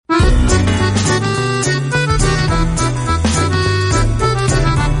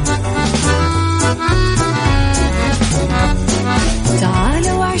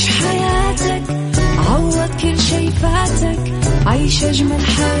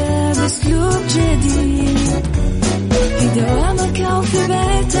بأسلوب جديد. في دوامك أو في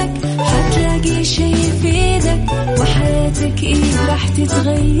بيتك حتلاقي شي يفيدك، وحياتك إيه راح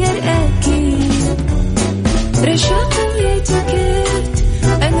تتغير أكيد. رشاق ويتوكيت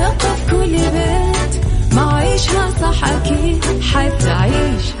أنا قف كل بيت، ما عيشها صح أكيد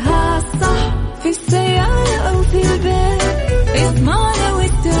حتعيشها صح. في السيارة أو في البيت اسمعنا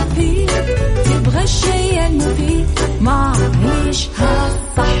والتوفيق، تبغى الشيء المفيد ما عيشها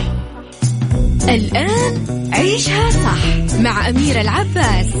صح. الآن عيشها صح مع أميرة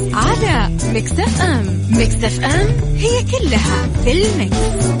العباس على ميكس اف ام. ميكس اف ام هي كلها في الميكس.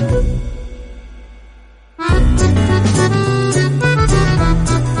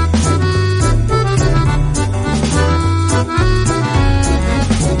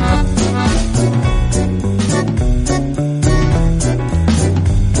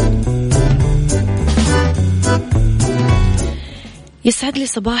 يسعد لي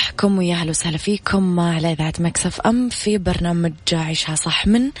صباحكم ويا أهلا وسهلا فيكم على إذاعة ميكس اف ام في برنامج عيشها صح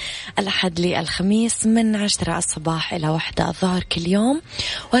من الأحد للخميس من 10 الصباح إلى 1 الظهر كل يوم،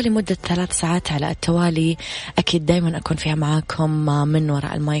 ولمدة 3 ساعات على التوالي. أكيد دايما أكون فيها معاكم من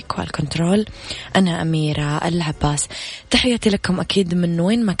وراء المايك والكنترول. أنا أميرة العباس، تحياتي لكم أكيد من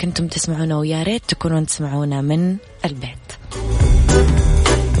وين ما كنتم تسمعونا، ويا ريت تكونوا تسمعونا من البيت.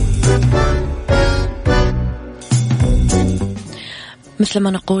 مثل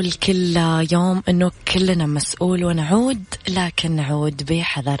ما نقول كل يوم أنه كلنا مسؤول ونعود، لكن نعود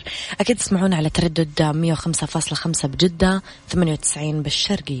بحذر. أكيد تسمعون على تردد 105.5 بجدة، 98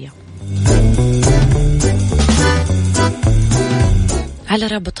 بالشرقية، على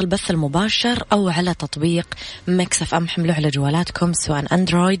رابط البث المباشر أو على تطبيق ميكس اف ام. حملوه على جوالاتكم سواء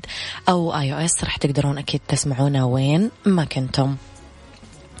أندرويد أو آي أو إس، رح تقدرون أكيد تسمعونا وين ما كنتم.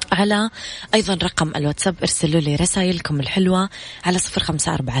 على أيضا رقم الواتساب ارسلوا لي رسائلكم الحلوة على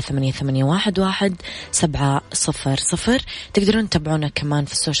 0548811700. تقدرون تتابعونا كمان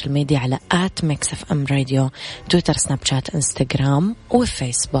في السوشيال ميديا على @mixfmradio، تويتر، سناب شات، انستغرام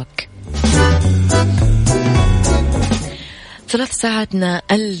وفيسبوك. 3 ساعتنا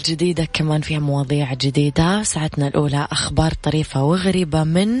الجديدة كمان فيها مواضيع جديدة. ساعتنا الأولى أخبار طريفة وغريبة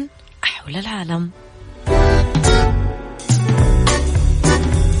من حول العالم.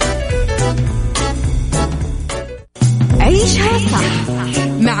 عيشها صح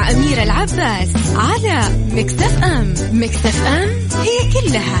مع أميرة العباس على ميكس اف ام. ميكس اف ام هي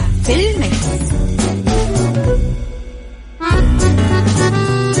كلها في الميكس.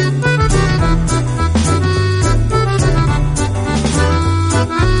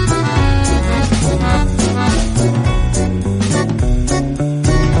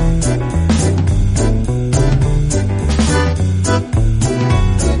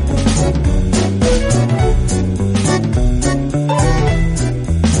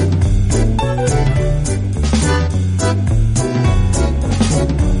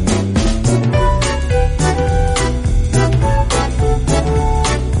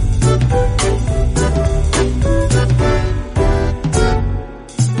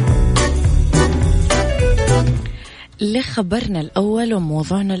 خبرنا الأول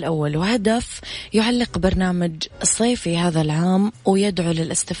وموضوعنا الأول، وهدف يعلق برنامج صيفي هذا العام ويدعو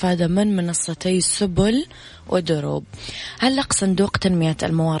للاستفادة من منصتي سبل ودروب. علق صندوق تنمية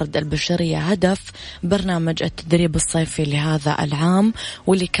الموارد البشرية هدف برنامج التدريب الصيفي لهذا العام،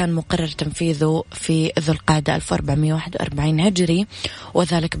 واللي كان مقرر تنفيذه في ذو القعدة 1441 هجري،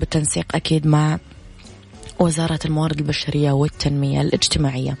 وذلك بالتنسيق أكيد مع وزارة الموارد البشرية والتنمية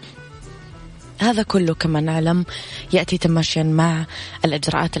الاجتماعية. هذا كله كما نعلم يأتي تماشيا مع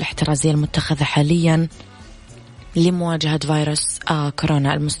الإجراءات الاحترازية المتخذة حاليا لمواجهة فيروس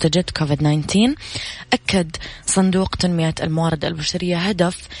كورونا المستجد كوفيد-19. أكد صندوق تنمية الموارد البشرية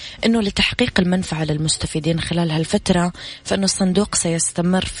هدف أنه لتحقيق المنفعة للمستفيدين خلال هالفترة، فإنه الصندوق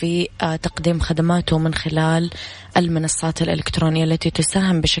سيستمر في تقديم خدماته من خلال المنصات الإلكترونية التي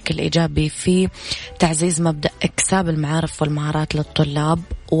تساهم بشكل إيجابي في تعزيز مبدأ إكساب المعارف والمهارات للطلاب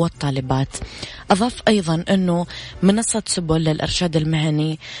والطالبات. أضاف أيضا أنه منصة سبل للإرشاد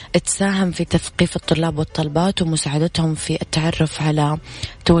المهني تساهم في تثقيف الطلاب والطالبات ومساعدتهم في التعرف على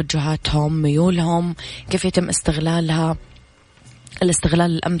توجهاتهم، ميولهم، كيف يتم الاستغلال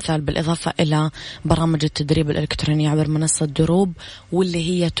الأمثل، بالإضافة إلى برامج التدريب الإلكترونية عبر منصة دروب، واللي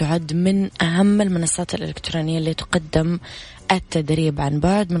هي تعد من أهم المنصات الإلكترونية اللي تقدم التدريب عن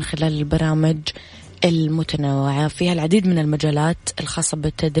بعد من خلال البرامج المتنوعة فيها العديد من المجالات الخاصة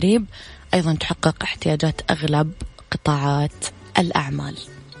بالتدريب، أيضا تحقق احتياجات أغلب قطاعات الأعمال.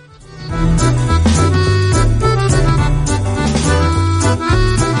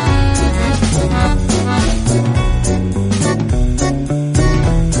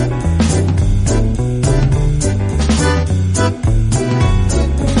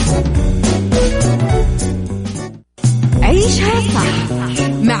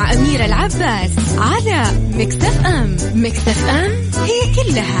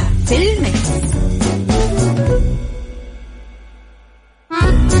 كلها في الميكس.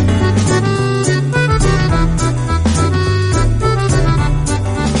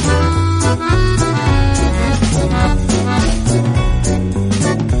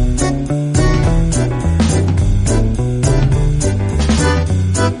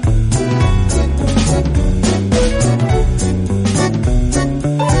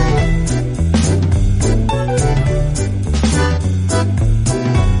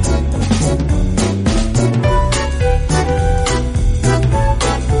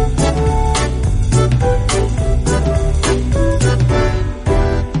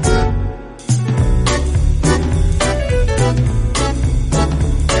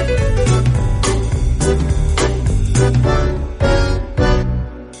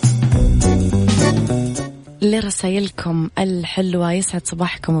 لرسائلكم الحلوة، يسعد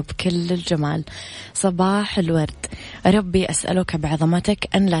صباحكم بكل الجمال. صباح الورد. ربي أسألك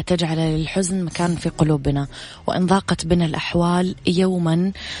بعظمتك أن لا تجعل للحزن مكان في قلوبنا، وإن ضاقت بنا الأحوال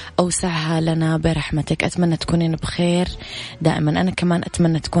يوما أوسعها لنا برحمتك. أتمنى تكونين بخير دائما. أنا كمان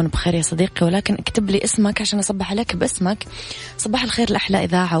أتمنى تكون بخير يا صديقي، ولكن اكتب لي اسمك عشان أصبح عليك باسمك. صباح الخير لأحلى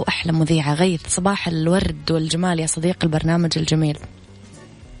إذاعة وأحلى مذيعة غيث. صباح الورد والجمال يا صديق البرنامج الجميل.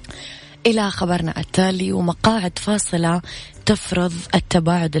 إلى خبرنا التالي، ومقاعد فاصلة تفرض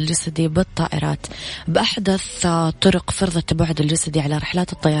التباعد الجسدي بالطائرات. بأحدث طرق فرض التباعد الجسدي على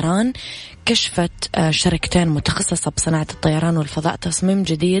رحلات الطيران، كشفت شركتين متخصصة بصناعة الطيران والفضاء تصميم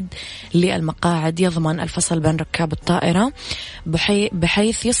جديد للمقاعد يضمن الفصل بين ركاب الطائرة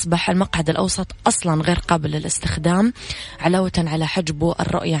بحيث يصبح المقعد الأوسط أصلا غير قابل للاستخدام، علاوة على حجب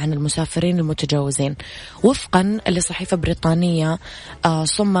الرؤية عن المسافرين المتجاوزين. وفقا لصحيفة بريطانية،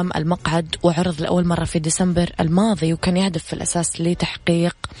 صمم المقعد وعرض لأول مرة في ديسمبر الماضي، وكان يهدف في الأساس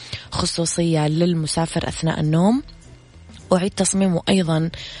لتحقيق خصوصية للمسافر أثناء النوم. أعيد تصميمه أيضا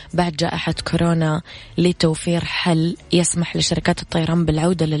بعد جائحة كورونا لتوفير حل يسمح لشركات الطيران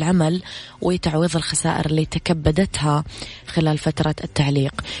بالعودة للعمل وتعويض الخسائر اللي تكبدتها خلال فترة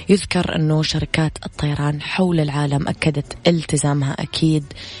التعليق. يذكر أنه شركات الطيران حول العالم أكدت التزامها أكيد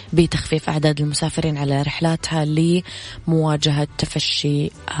بتخفيف أعداد المسافرين على رحلاتها لمواجهة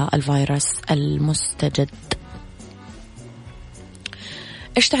تفشي الفيروس المستجد.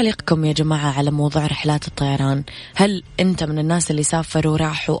 إيش تعليقكم يا جماعة على موضوع رحلات الطيران؟ هل أنت من الناس اللي سافروا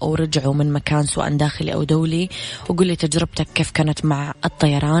راحوا أو رجعوا من مكان سواء داخلي أو دولي؟ وقول لي تجربتك كيف كانت مع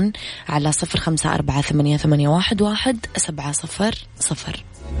الطيران على 0548811700.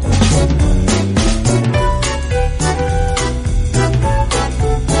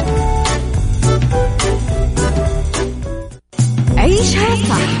 عيشها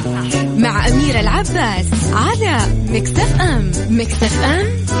صح مع أميرة العباس على ميكس اف ام. ميكس اف ام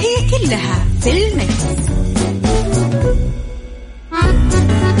هي كلها في الميكس.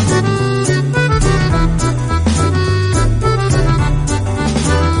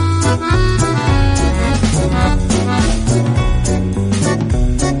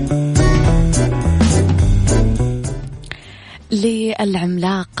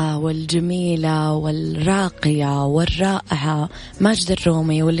 للعملاقة والجميلة والراقية والرائعة ماجدة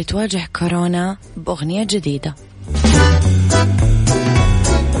الرومي، واللي تواجه كورونا بأغنية جديدة.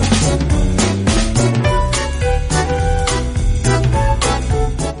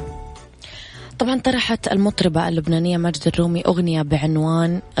 طبعا طرحت المطربة اللبنانية ماجدة الرومي أغنية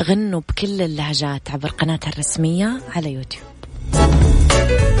بعنوان غنوا بكل اللهجات عبر قناتها الرسمية على يوتيوب.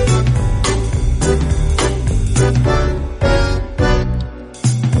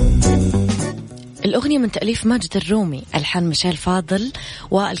 الأغنية من تأليف ماجد الرومي، ألحان ميشيل فاضل،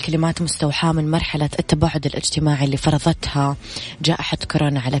 والكلمات مستوحاة من مرحلة التباعد الاجتماعي اللي فرضتها جائحة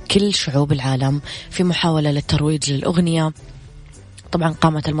كورونا على كل شعوب العالم. في محاولة للترويج للأغنية طبعا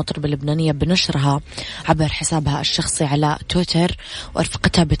قامت المطربة اللبنانية بنشرها عبر حسابها الشخصي على تويتر،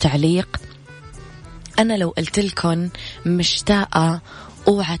 وأرفقتها بتعليق: أنا لو قلت لكم مشتاقة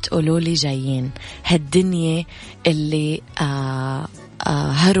اوعى تقولوا لي جايين، هالدنيا اللي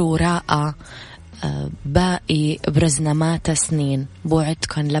هرو راقة باقي برزنا مات سنين،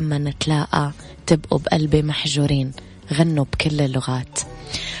 بوعدكن لما نتلاقى تبقوا بقلبي محجورين، غنوا بكل اللغات.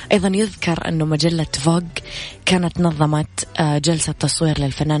 أيضا يذكر أنه مجلة فوغ كانت نظمت جلسة تصوير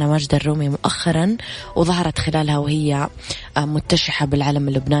للفنانة ماجدة الرومي مؤخرا، وظهرت خلالها وهي متشحة بالعلم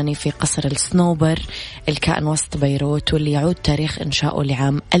اللبناني في قصر الصنوبر الكائن وسط بيروت، واللي يعود تاريخ إنشاؤه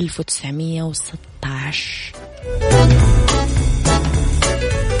لعام 1916.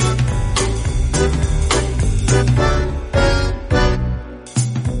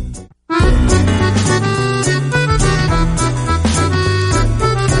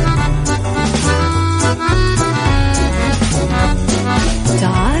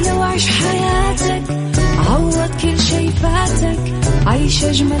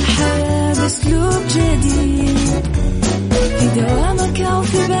 أجمل حياة بأسلوب جديد. في دوامك أو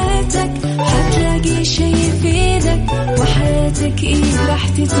في بيتك حتلاقي شي يفيدك، وحياتك إيه راح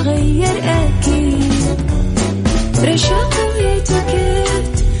تتغير أكيد. رشاق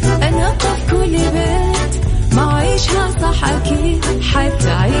ويتوكيت أنا قف كل بيت، ما عيشها صح أكيد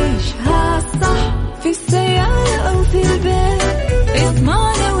حتعيشها صح. في السيارة أو في البيت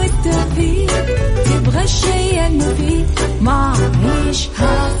اسمعنا والتوفيق، تبغى الشي المفيد ما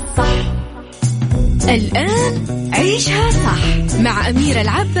عيشها صح. الآن عيشها صح مع أميرة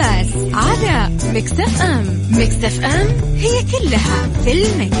العباس على ميكس اف ام. ميكس اف ام هي كلها في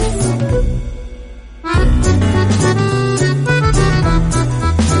الميكس.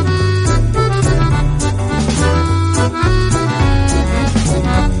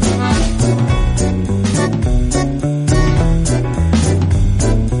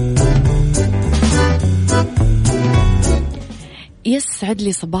 يسعد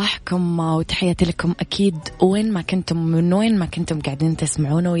لي صباحكم وتحياتي لكم أكيد وين ما كنتم، من وين ما كنتم قاعدين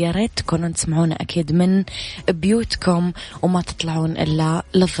تسمعونا، ويا ريت تكونوا تسمعونا أكيد من بيوتكم وما تطلعون إلا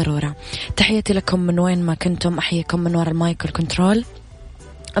للضرورة. تحياتي لكم من وين ما كنتم، أحييكم من وراء المايك والكنترول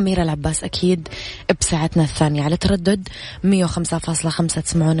أميرة العباس أكيد بساعتنا الثانية على تردد 105.5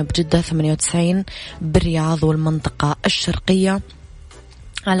 تسمعونا بجدة، 98 بالرياض والمنطقة الشرقية.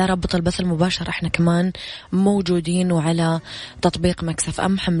 على رابط البث المباشر احنا كمان موجودين، وعلى تطبيق ميكس اف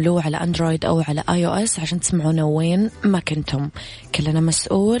ام حملوه على اندرويد او على اي او اس عشان تسمعونا وين ما كنتم. كلنا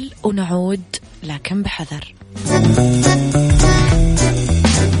مسؤول ونعود لكن بحذر.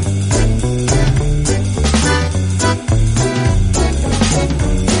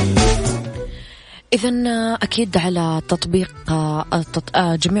 إذن أكيد على تطبيق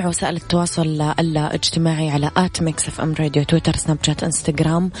جميع وسائل التواصل الاجتماعي على @mixfmradio، تويتر، سناب شات،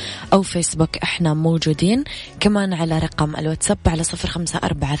 انستغرام أو فيسبوك احنا موجودين. كمان على رقم الواتساب على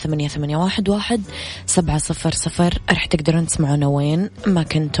 0548811700 رح تقدرون تسمعونا وين ما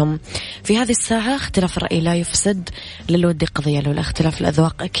كنتم. في هذه الساعة اختلاف الرأي لا يفسد، للود قضية، لولا اختلاف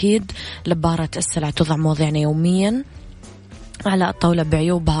الأذواق أكيد لبارة السلع توضع مواضيعنا يوميا على الطاولة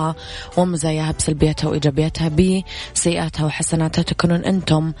بعيوبها ومزاياها، بسلبياتها وإيجابياتها، بسيئاتها وحسناتها. تكونون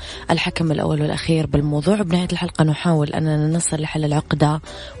أنتم الحكم الأول والأخير بالموضوع. بنهاية الحلقة نحاول أننا نصل لحل العقدة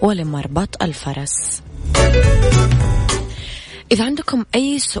ولمربط الفرس. إذا عندكم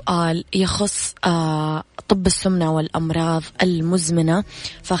أي سؤال يخص طب السمنة والأمراض المزمنة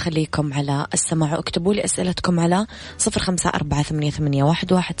فخليكم على السماع، واكتبوا لي أسئلتكم على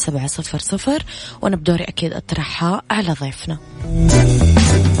 0548811700 وأنا بدوري أكيد أطرحها على ضيفنا.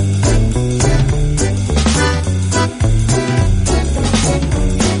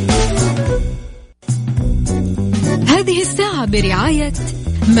 هذه الساعة برعاية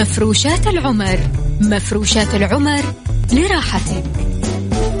مفروشات العمر. مفروشات العمر لراحتك.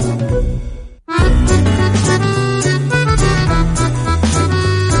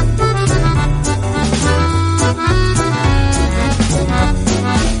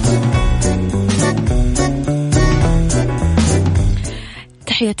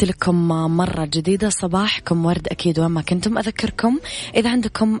 تحياتي لكم مرة جديدة، صباحكم ورد أكيد وين ما كنتم. أذكركم إذا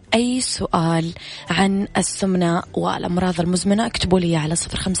عندكم أي سؤال عن السمنة والأمراض المزمنة اكتبوا لي على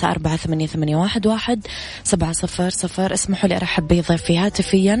 0548811700. اسمحوا لي أرحب بضيفي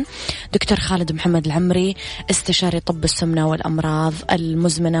هاتفيا دكتور خالد محمد العمري، استشاري طب السمنة والأمراض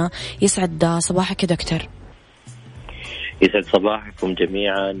المزمنة. يسعد صباحك يا دكتور. يسعد صباحكم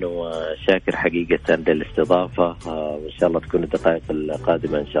جميعا، وشاكر حقيقة للاستضافة، وإن شاء الله تكون الدقائق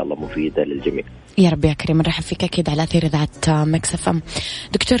القادمة إن شاء الله مفيدة للجميع. يا رب يا كريم. نرحب فيك أكيد على أثير إذاعة ميكس اف ام.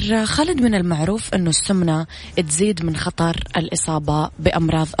 دكتور خالد، من المعروف أنه السمنة تزيد من خطر الإصابة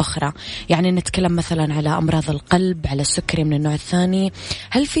بأمراض أخرى، يعني نتكلم مثلا على أمراض القلب، على السكري من النوع الثاني.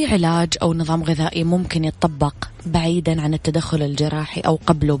 هل في علاج أو نظام غذائي ممكن يتطبق بعيدا عن التدخل الجراحي أو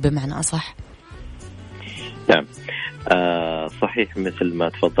قبله بمعنى أصح؟ نعم، صحيح مثل ما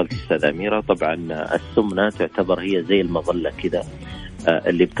تفضلت أستاذ أميرة. طبعا السمنة تعتبر هي زي المظلة كده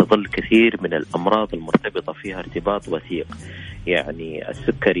اللي بتظل كثير من الأمراض المرتبطة فيها ارتباط وثيق. يعني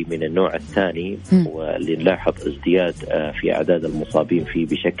السكري من النوع الثاني واللي نلاحظ ازدياد في أعداد المصابين فيه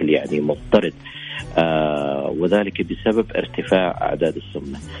بشكل يعني مضطرد، وذلك بسبب ارتفاع أعداد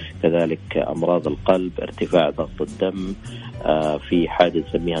السمنة. كذلك أمراض القلب، ارتفاع ضغط الدم، في حاجة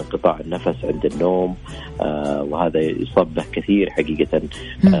نسميها انقطاع النفس عند النوم، وهذا يصاب به كثير حقيقة،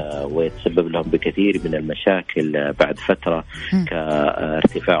 ويتسبب لهم بكثير من المشاكل بعد فترة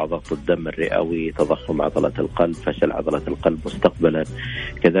ارتفاع ضغط الدم الرئوي، تضخم عضلة القلب، فشل عضلة القلب مستقبلا،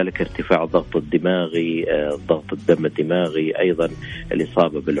 كذلك ارتفاع الضغط الدماغي، ضغط الدم الدماغي، أيضا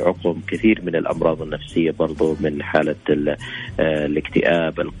الإصابة بالعقم، كثير من الأمراض النفسية برضو من حالة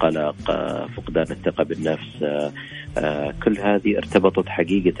الاكتئاب، القلق، فقدان الثقة بالنفس، كل هذه ارتبطت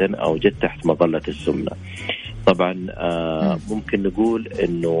حقيقة أو جت تحت مظلة السمنة. طبعا ممكن نقول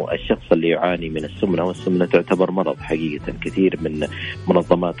أنه الشخص اللي يعاني من السمنة، والسمنة تعتبر مرض حقيقة، كثير من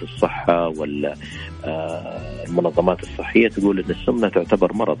منظمات الصحة والمنظمات الصحية تقول أن السمنة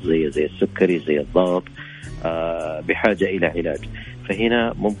تعتبر مرض زي السكري، زي الضغط، بحاجة إلى علاج.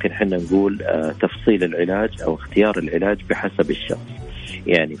 فهنا ممكن حنا نقول تفصيل العلاج أو اختيار العلاج بحسب الشخص.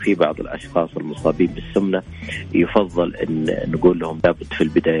 يعني في بعض الأشخاص المصابين بالسمنة يفضل أن نقول لهم لابد في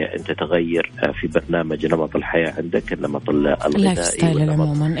البداية أن تتغير في برنامج نمط الحياة عندك، النمط الغذائي،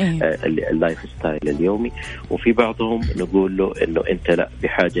 اللايف ستايل اليومي. وفي بعضهم نقول له أنه أنت لا،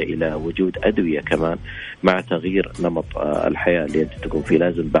 بحاجة إلى وجود أدوية كمان مع تغيير نمط الحياة اللي أنت تكون فيه.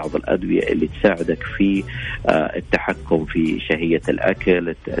 لازم بعض الأدوية اللي تساعدك في التحكم في شهية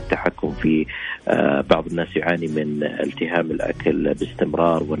الأكل، التحكم في بعض الناس يعاني من التهام الأكل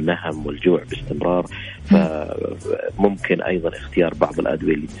باستمرار والنهم والجوع باستمرار، فممكن أيضا اختيار بعض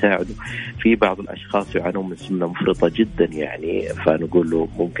الأدوية اللي تساعده. في بعض الأشخاص يعانون من سمنة مفرطة جدا يعني، فنقول له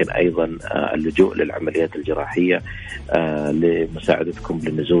ممكن أيضا اللجوء للعمليات الجراحية لمساعدتكم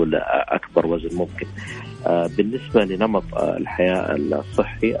لنزول أكبر وزن ممكن. بالنسبة لنمط الحياة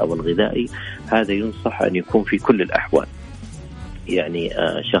الصحي أو الغذائي، هذا ينصح أن يكون في كل الأحوال. يعني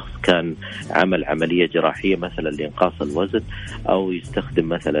شخص كان عمل عملية جراحية مثلا لإنقاص الوزن، أو يستخدم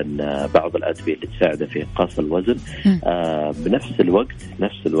مثلا بعض الأدوية اللي تساعده في إنقاص الوزن، بنفس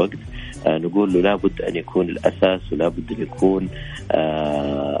الوقت نقول له لابد أن يكون الأساس، ولابد أن يكون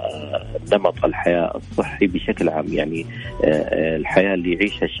نمط الحياة الصحي بشكل عام. يعني الحياة اللي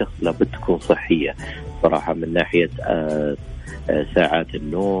يعيشها الشخص لابد تكون صحية صراحة، من ناحية ساعات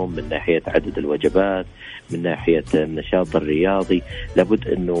النوم، من ناحية عدد الوجبات، من ناحية النشاط الرياضي. لابد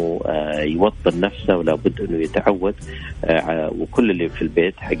أنه يوطن نفسه، ولابد أنه يتعود، وكل اللي في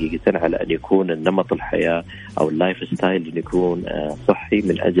البيت حقيقة على أن يكون النمط الحياة أو اللايف ستايل أن يكون صحي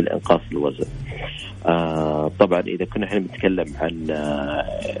من أجل إنقاص الوزن. طبعا إذا كنا احنا بنتكلم عن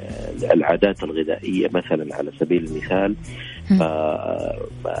العادات الغذائية مثلا على سبيل المثال،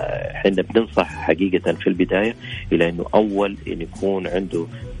 فحنا بننصح حقيقة في البداية إلى أنه أول أن يكون عنده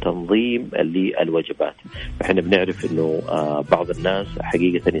تنظيم للوجبات. فحنا بنعرف أنه بعض الناس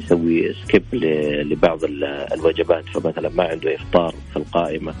حقيقة يسوي سكيب لبعض الوجبات، فمثلا ما عنده إفطار في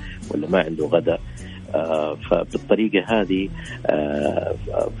القائمة ولا ما عنده غداء، فبالطريقة هذه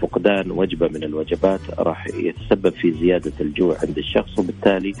فقدان وجبة من الوجبات راح يتسبب في زيادة الجوع عند الشخص،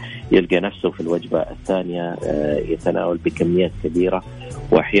 وبالتالي يلقى نفسه في الوجبة الثانية يتناول بكميات كبيرة،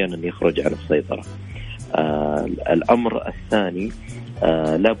 وأحيانا يخرج عن السيطرة. الأمر الثاني،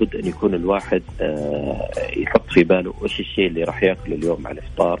 لابد أن يكون الواحد يحط في باله وش الشيء اللي راح يأكله اليوم على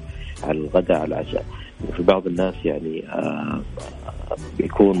الإفطار، على الغداء، على العشاء. في بعض الناس يعني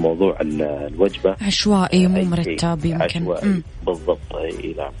بيكون موضوع الوجبة عشوائي، مو مرتب يمكن. بالضبط،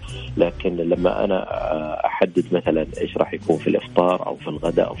 نعم. لكن لما أنا أحدد مثلا إيش راح يكون في الإفطار أو في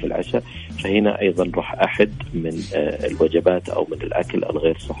الغداء أو في العشاء، فهنا أيضا راح أحد من الوجبات أو من الأكل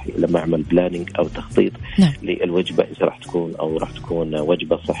الغير صحي، لما أعمل بلانينج أو تخطيط للوجبة إيش راح تكون، أو راح تكون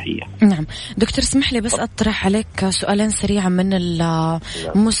وجبة صحية. نعم دكتور، اسمح لي بس أطرح عليك سؤالين سريعا من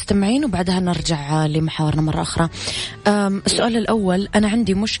المستمعين وبعدها نرجع لمحاورنا مرة أخرى. السؤال الأول، أنا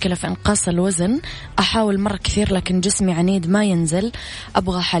عندي مشكلة في إنقاص الوزن، أحاول مرة كثير لكن جسمي عنيد ما ينزل،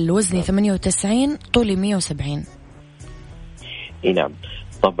 أبغى حل. وزني 98، طولي 170. نعم.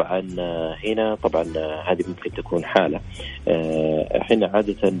 طبعا هنا هذه ممكن تكون حالة احنا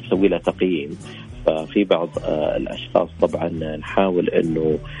عادة نسوي لها تقييم. ففي بعض الأشخاص طبعا نحاول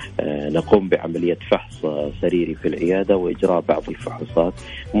أنه نقوم بعملية فحص سريري في العيادة وإجراء بعض الفحوصات.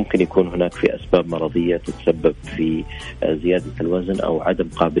 ممكن يكون هناك في أسباب مرضية تتسبب في زيادة الوزن أو عدم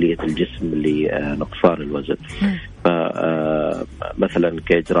قابلية الجسم لنقصان الوزن. مثلا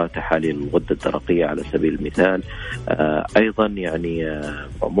كإجراء تحاليل الغدة الدرقية على سبيل المثال. أيضا يعني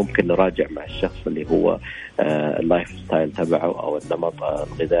ممكن نراجع مع الشخص اللي هو اللايف ستايل تبعه أو النمط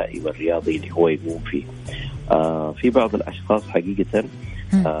الغذائي والرياضي اللي هو يقوم فيه. في بعض الأشخاص حقيقة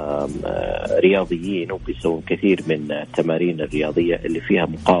رياضيين وبيسوون كثير من التمارين الرياضية اللي فيها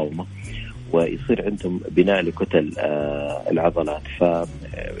مقاومة، ويصير عندهم بناء لكتل العضلات.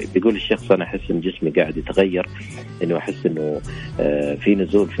 فبيقول الشخص أنا أحس إن جسمي قاعد يتغير، إنه أحس إنه في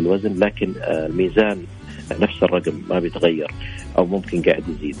نزول في الوزن، لكن الميزان نفس الرقم ما بيتغير أو ممكن قاعد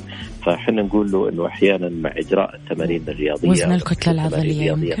يزيد. فحنا نقول له إنه أحيانا مع إجراء التمارين الرياضية وزن الكتلة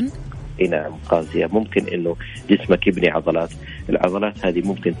العضلية يمكن نعم قاسية ممكن إنه جسمك يبني عضلات، العضلات هذه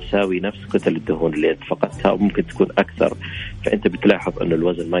ممكن تساوي نفس كتل الدهون اللي أنت فقدتها وممكن تكون أكثر، فأنت بتلاحظ إنه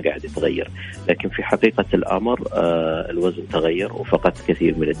الوزن ما قاعد يتغير. لكن في حقيقة الأمر الوزن تغير وفقدت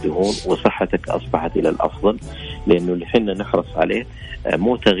كثير من الدهون وصحتك أصبحت إلى الأفضل، لأنه اللي حنا نحرص عليه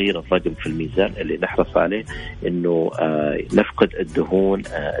مو تغيير الرقم في الميزان، اللي نحرص عليه إنه نفقد الدهون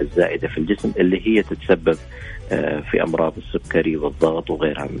الزائدة في الجسم اللي هي تتسبب في أمراض السكري والضغط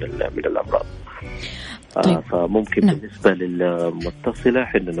وغيرها من الأمراض. طيب. فممكن بالنسبة للمتصلة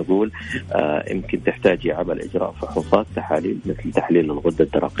حنا نقول يمكن تحتاجي عمل إجراء فحوصات تحاليل مثل تحليل الغدة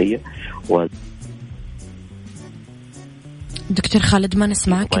الدرقية دكتور خالد ما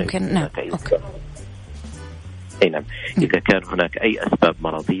نسمعك يمكن. نعم أوكي. أي نعم إذا كان هناك أي أسباب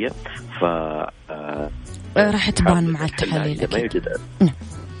مرضية راح تبان مع التحاليل ما يوجد. نعم.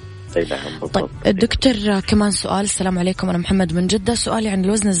 طيب الدكتور كمان سؤال. السلام عليكم، أنا محمد من جدة. سؤالي عن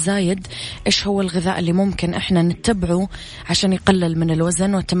الوزن الزايد، إيش هو الغذاء اللي ممكن إحنا نتبعه عشان يقلل من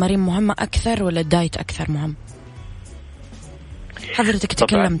الوزن، والتمارين مهمة أكثر ولا الدايت أكثر مهم؟ حضرتك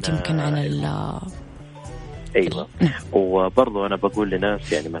تكلمت يمكن عن أيوة. وبرضو أنا بقول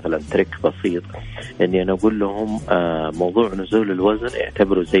لناس يعني مثلا تريك بسيط إني أنا أقول لهم موضوع نزول الوزن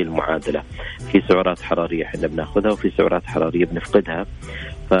اعتبره زي المعادلة، في سعرات حرارية إحنا بناخذها وفي سعرات حرارية بنفقدها.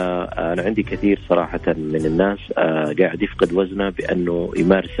 فأنا عندي كثير صراحة من الناس قاعد يفقد وزنه بأنه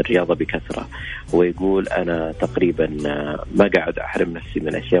يمارس الرياضة بكثرة، ويقول أنا تقريبا ما قاعد أحرم نفسي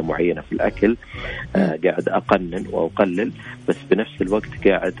من أشياء معينة في الأكل، قاعد أقنن وأقلل، بس بنفس الوقت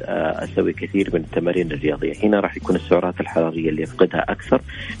قاعد أسوي كثير من التمارين الرياضية. هنا راح يكون السعرات الحرارية اللي يفقدها أكثر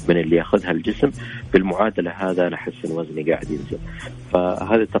من اللي يأخذها الجسم. بالمعادلة هذا أنا أحس إن وزني قاعد ينزل.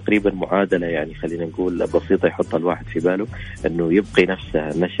 فهذا تقريبا معادلة يعني خلينا نقول بسيطة يحط الواحد في باله إنه يبقي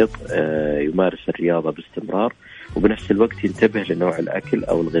نفسه نشط، يمارس الرياضة باستمرار، وبنفس الوقت ينتبه لنوع الأكل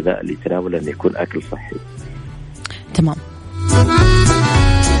أو الغذاء اللي يتناوله أن يكون أكل صحي. تمام.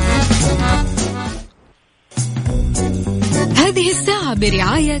 هذه الساعة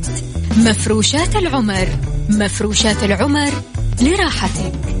برعاية مفروشات العمر. مفروشات العمر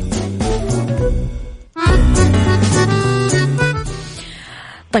لراحتك.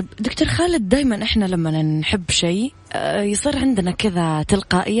 طيب دكتور خالد، دايما احنا لما نحب شيء يصير عندنا كذا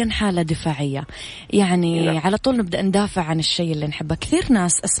تلقائيا حالة دفاعية، يعني على طول نبدأ ندافع عن الشيء اللي نحبه. كثير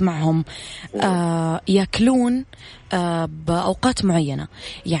ناس أسمعهم يأكلون بأوقات معينة،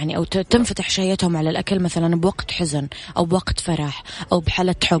 يعني أو تنفتح شهيتهم على الأكل مثلا بوقت حزن أو بوقت فرح أو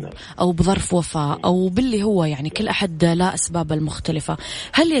بحالة حب أو بظرف وفاة أو باللي هو يعني كل أحد لا أسباب المختلفة.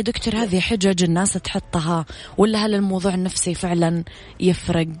 هل يا دكتور هذه حجج الناس تحطها، ولا هل الموضوع النفسي فعلا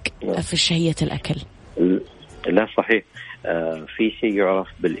يفرق في شهية الأكل؟ لا صحيح. في شيء يعرف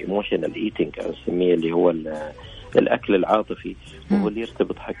بالإيموشنال إيتينج أو نسميه اللي هو الأكل العاطفي، وهو اللي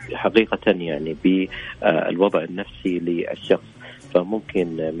يرتبط حقيقة يعني بالوضع النفسي للشخص.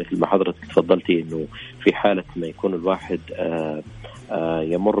 فممكن مثل ما حضرتك تفضلتي إنه في حالة ما يكون الواحد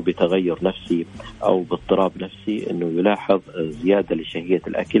يمر بتغير نفسي أو باضطراب نفسي، إنه يلاحظ زيادة لشهية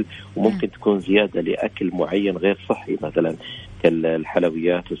الأكل، وممكن تكون زيادة لأكل معين غير صحي مثلا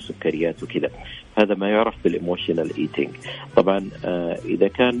كالحلويات والسكريات وكذا. هذا ما يعرف بالإيموشنال إيتينج. طبعا إذا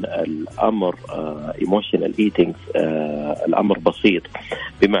كان الأمر إيموشنال إيتينج الأمر بسيط،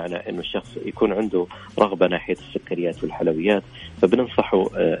 بمعنى إنه الشخص يكون عنده رغبة ناحية السكريات والحلويات، فبننصحه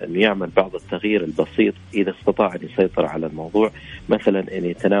إنه يعمل بعض التغيير البسيط إذا استطاع أن يسيطر على الموضوع. مثلا أن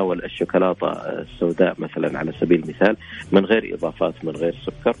يتناول الشوكولاتة السوداء مثلا على سبيل المثال من غير إضافات، من غير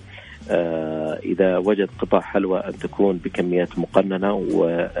سكر. إذا وجد قطع حلوى أن تكون بكميات مقننة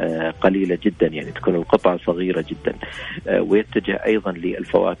وقليلة جدا، يعني تكون القطعة صغيرة جدا، ويتجه أيضا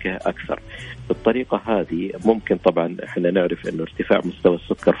للفواكه أكثر. بالطريقة هذه ممكن، طبعا احنا نعرف أنه ارتفاع مستوى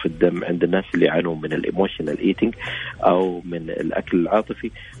السكر في الدم عند الناس اللي يعانون من الإيموشنال إيتينج أو من الأكل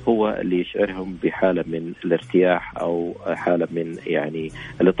العاطفي هو اللي يشعرهم بحالة من الارتياح أو حالة من يعني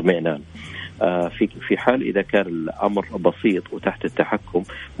الاطمئنان. في حال إذا كان الأمر بسيط وتحت التحكم،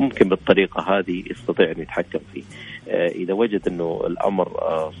 ممكن بالطريقة هذه يستطيع أن يتحكم فيه. إذا وجد أنه الأمر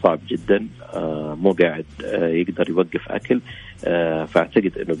صعب جدا، مو قاعد يقدر يوقف أكل،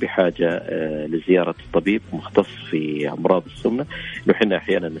 فأعتقد أنه بحاجة لزيارة الطبيب مختص في أمراض السمنة. إنه إحنا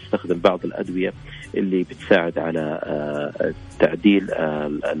أحيانا نستخدم بعض الأدوية اللي بتساعد على تعديل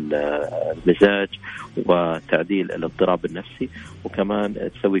المزاج وتعديل الاضطراب النفسي، وكمان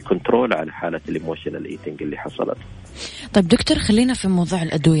تسوي كنترول على حالة الإيموشنال إيتينج اللي حصلت. طيب دكتور، خلينا في موضوع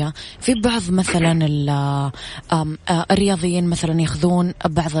الأدوية. في بعض مثلا الرياضيين مثلا ياخذون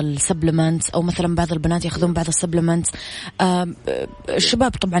بعض السبلمنتس، أو مثلا بعض البنات ياخذون بعض السبلمنتس،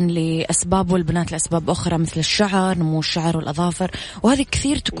 الشباب طبعا لأسباب والبنات لأسباب أخرى مثل الشعر، نمو الشعر والأظافر، وهذه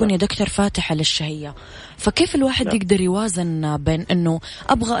كثير تكون يا دكتور فاتحة للشهية. فكيف الواحد يقدر يوازن بين أنه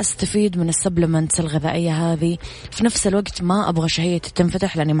أبغى أستفيد من السبلمنتس الغذائية هذه في نفس الوقت ما أبغى شهيتي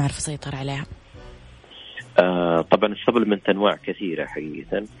تنفتح لأني ما أعرف أسيطر عليها؟ طبعا السبلمنت أنواع كثيرة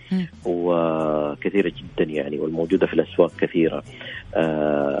حقيقة وكثيرة جدا يعني، والموجودة في الأسواق كثيرة.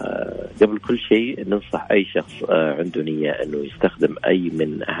 قبل كل شيء ننصح أي شخص عنده نية أنه يستخدم أي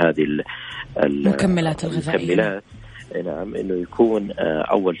من هذه المكملات الغذائية، نعم، إنه يكون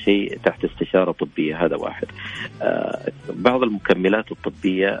أول شيء تحت استشارة طبية. هذا واحد. بعض المكملات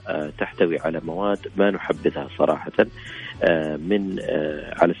الطبية تحتوي على مواد ما نحبذها صراحة. من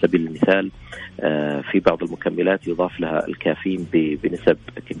على سبيل المثال في بعض المكملات يضاف لها الكافيين بنسب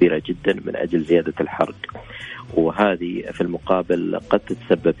كبيرة جدا من أجل زيادة الحرق، وهذه في المقابل قد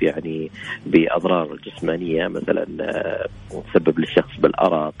تتسبب يعني بأضرار جسمانية، مثلا تسبب للشخص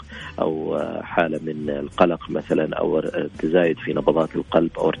بالأرق أو حالة من القلق مثلا، أو تزايد في نبضات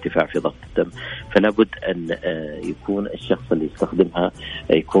القلب أو ارتفاع في ضغط الدم. فلا بد أن يكون الشخص اللي يستخدمها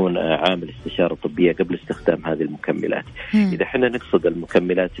يكون عامل استشارة طبية قبل استخدام هذه المكملات. إذا حنا نقصد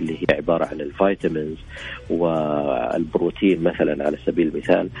المكملات اللي هي عبارة عن الفيتامينز والبروتين مثلا على سبيل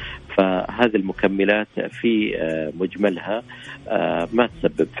المثال، فهذه المكملات في مجملها ما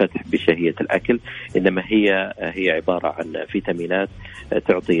تسبب فتح بشهية الأكل، إنما هي عبارة عن فيتامينات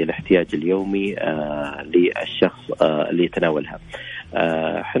تعطي الاحتياج اليومي للشخص اللي يتناولها.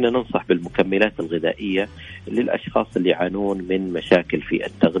 حنا ننصح بالمكملات الغذائية للأشخاص اللي يعانون من مشاكل في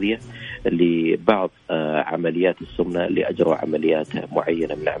التغذية، لبعض عمليات السمنة اللي أجروا عمليات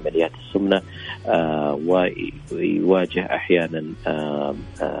معينة من عمليات السمنة ويواجه أحيانا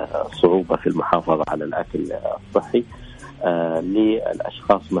صعوبة في المحافظة على الأكل الصحي.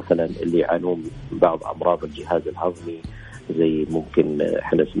 للأشخاص مثلا اللي يعانون بعض أمراض الجهاز الهضمي، زي ممكن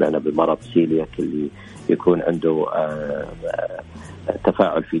احنا سمعنا بمرض سيلياك اللي يكون عنده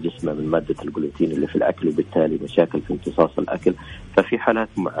تفاعل في جسمه من مادة الجلوتين اللي في الأكل، وبالتالي مشاكل في امتصاص الأكل. ففي حالات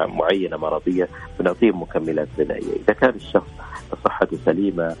معينة مرضية بنعطيه مكملات غذائية. إذا كان الشخص صحته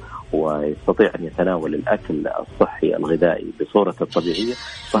سليمة ويستطيع أن يتناول الأكل الصحي الغذائي بصورة الطبيعية،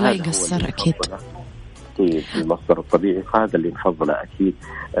 فهذا يقصر أكيد في المصدر الطبيعي، فهذا اللي نفضله أكيد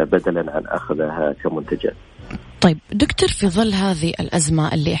بدلا عن أخذها كمنتجات. طيب دكتور، في ظل هذه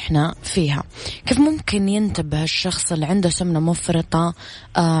الأزمة اللي إحنا فيها، كيف ممكن ينتبه الشخص اللي عنده سمنة مفرطة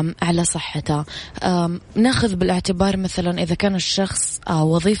على صحته؟ ناخذ بالاعتبار مثلا إذا كان الشخص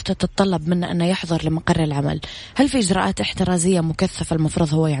وظيفته تتطلب منه أنه يحضر لمقر العمل، هل في إجراءات احترازية مكثفة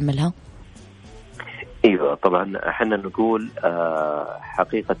المفروض هو يعملها؟ ايوه طبعا، احنا نقول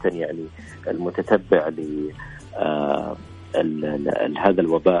حقيقة يعني المتتبع هذا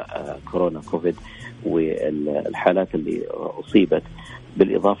الوباء كورونا كوفيد والحالات اللي أصيبت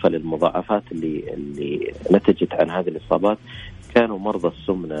بالإضافة للمضاعفات اللي نتجت عن هذه الإصابات، كانوا مرضى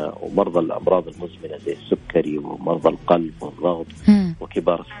السمنة ومرضى الأمراض المزمنة زي السكري ومرضى القلب والضغط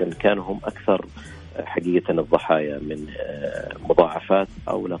وكبار السن، كانوا هم أكثر حقيقة الضحايا من مضاعفات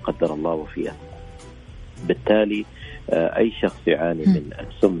أو لا قدر الله وفيات. بالتالي أي شخص يعاني من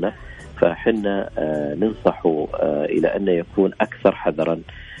السمنة فحنا ننصحه إلى أن يكون أكثر حذرا.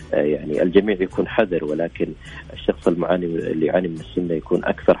 يعني الجميع يكون حذر، ولكن الشخص اللي يعاني من السمنة يكون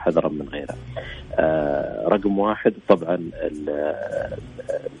أكثر حذرا من غيره. رقم واحد طبعا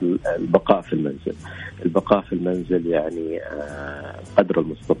البقاء في المنزل. البقاء في المنزل يعني قدر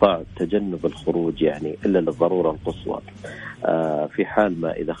المستطاع تجنب الخروج يعني إلا للضرورة القصوى. في حال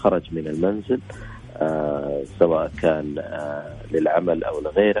ما إذا خرج من المنزل سواء كان للعمل أو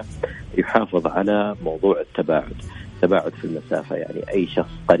لغيره، يحافظ على موضوع التباعد في المسافة. يعني أي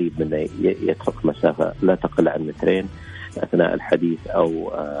شخص قريب منه يترك مسافة لا تقل عن 2 متر أثناء الحديث أو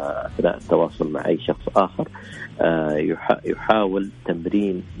أثناء التواصل مع أي شخص آخر. يحاول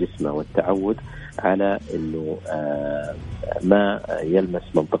تمرين جسمه والتعود على أنه ما يلمس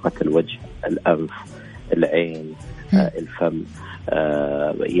منطقة الوجه، الأنف، العين، الفم.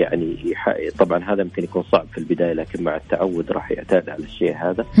 يعني طبعا هذا ممكن يكون صعب في البداية، لكن مع التعود راح يعتاد على الشيء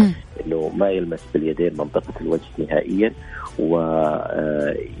هذا، إنه ما يلمس باليدين منطقة الوجه نهائيا،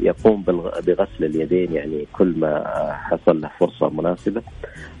 ويقوم بغسل اليدين يعني كل ما حصل له فرصة مناسبة.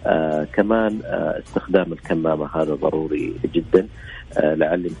 كمان استخدام الكمامة هذا ضروري جدا.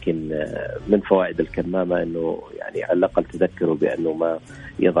 لعل يمكن من فوائد الكمامة أنه يعني على الأقل تذكروا بأنه ما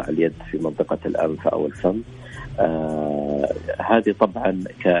يضع اليد في منطقة الأنف أو الفم. هذه طبعا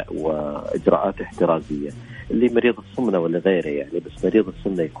وإجراءات احترازية. اللي مريض السمنة ولا غيره يعني، بس مريض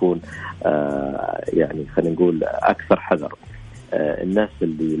السمنة يكون يعني خلينا نقول أكثر حذر. الناس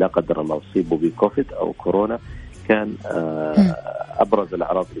اللي لا قدر الله أصيبوا بكوفيد أو كورونا كان أبرز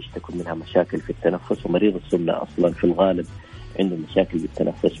الأعراض اللي يشتكون منها مشاكل في التنفس، ومريض السمنة أصلا في الغالب عنده مشاكل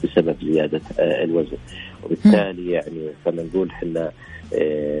بالتنفس بسبب زيادة الوزن، وبالتالي يعني خلينا نقول حنا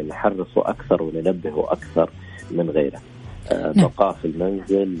نحرصه أكثر وننبهه أكثر من غيره. بقاء في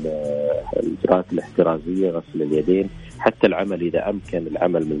المنزل، الإجراءات الاحترازية، غسل اليدين، حتى العمل إذا أمكن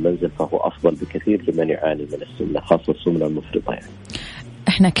العمل من المنزل فهو أفضل بكثير لمن يعاني من السمنة، خاصة السمنة المفرطة يعني.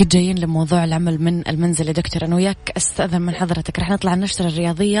 احنا أكيد جايين لموضوع العمل من المنزل يا دكتور. أنا وياك أستأذن من حضرتك، رح نطلع النشرة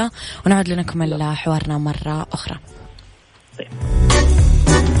الرياضية ونعود لنكمل حوارنا مرة أخرى.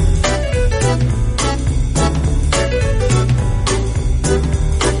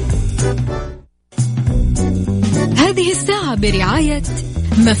 هذه الساعة برعاية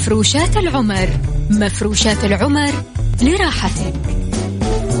مفروشات العمر. مفروشات العمر لراحتك.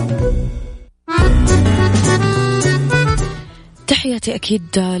 تحياتي أكيد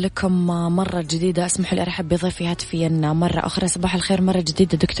لكم مرة جديدة. اسمحوا لي أرحب بضيفي هاتفيا مرة أخرى. صباح الخير مرة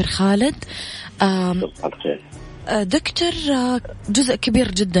جديدة دكتور خالد. دكتور، جزء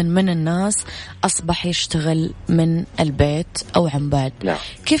كبير جدا من الناس أصبح يشتغل من البيت أو عن بعد.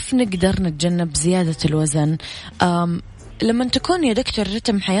 كيف نقدر نتجنب زيادة الوزن لما تكون يا دكتور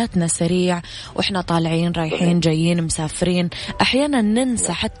رتم حياتنا سريع وإحنا طالعين رايحين جايين مسافرين؟ أحيانا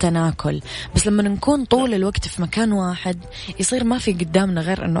ننسى حتى ناكل، بس لما نكون طول الوقت في مكان واحد يصير ما في قدامنا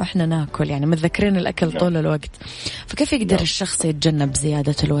غير أنه إحنا ناكل، يعني متذكرين الأكل طول الوقت. فكيف يقدر الشخص يتجنب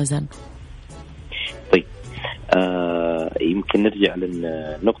زيادة الوزن؟ طيب يمكن نرجع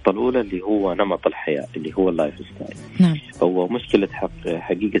للنقطة الأولى اللي هو نمط الحياة، اللي هو اللايف ستايل. نعم. هو مشكلة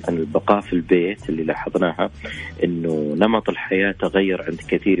حقيقة البقاء في البيت اللي لاحظناها إنه نمط الحياة تغير عند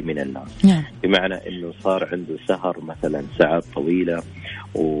كثير من الناس. نعم. بمعنى إنه صار عنده سهر مثلا ساعات طويلة،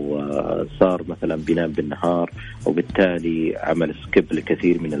 وصار مثلا بينام بالنهار، وبالتالي عمل سكيب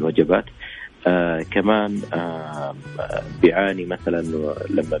لكثير من الوجبات. كمان بيعاني مثلا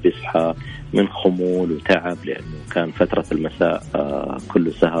لما بيصحى من خمول وتعب، لأنه كان فترة المساء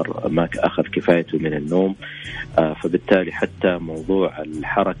كله سهر، ما أخذ كفايته من النوم. فبالتالي حتى موضوع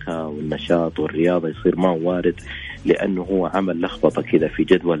الحركة والنشاط والرياضة يصير ما وارد، لأنه هو عمل لخبطة كذا في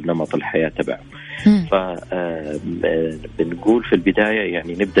جدول نمط الحياة تبعه. فبنقول في البداية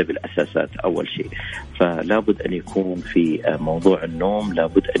يعني نبدأ بالأساسات أول شيء. فلابد أن يكون في موضوع النوم،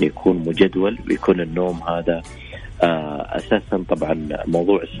 لابد أن يكون مجدول، ويكون النوم هذا أساسا. طبعا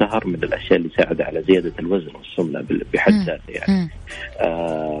موضوع السهر من الأشياء اللي تساعد على زيادة الوزن والسمنة بحد ذاته يعني.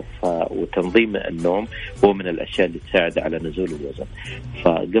 وتنظيم النوم هو من الأشياء اللي تساعد على نزول الوزن.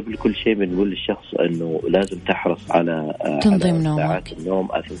 فقبل كل شيء بنقول للشخص أنه لازم تحرص على تنظيم ساعات النوم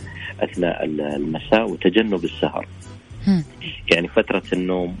أثناء المساء وتجنب السهر. يعني فترة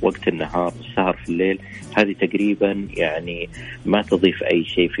النوم وقت النهار والسهر في الليل هذه تقريبا يعني ما تضيف أي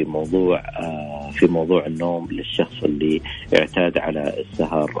شيء في موضوع النوم للشخص اللي اعتاد على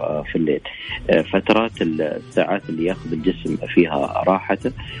السهر في الليل. فترات الساعات اللي يأخذ الجسم فيها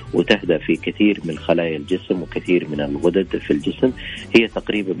راحته وتهدأ في كثير من خلايا الجسم وكثير من الغدد في الجسم هي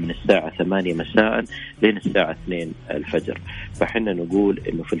تقريبا من الساعة 8 مساء لين الساعة 2 الفجر. فحنا نقول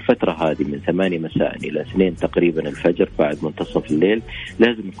إنه في الفترة هذه من 8 مساء إلى 2 تقريبا الفجر بعد منتصف الليل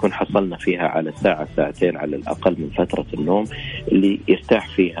لازم نكون حصلنا فيها على ساعة ساعتين على الأقل من فترة النوم اللي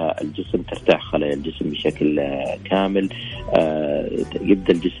يرتاح فيها الجسم، ترتاح خلايا الجسم بشكل كامل.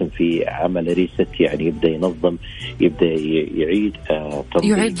 يبدأ الجسم في عمل ريست، يعني يبدأ ينظم، يبدأ يعيد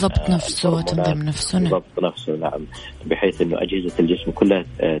ضبط نفسه وتنظيم نفسه. نعم. ضبط نفسه، نعم، بحيث أنه أجهزة الجسم كلها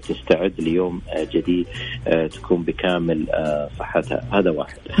تستعد ليوم جديد تكون بكامل صحتها. هذا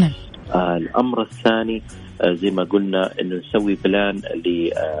واحد. نعم. الأمر الثاني زي ما قلنا إنه نسوي بلان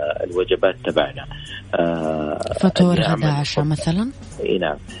للوجبات تبعنا. فطور غدا عشاء مثلا.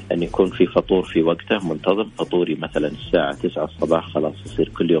 نعم، أن يكون في فطور في وقته منتظم. فطوري مثلا الساعة 9 الصباح، خلاص يصير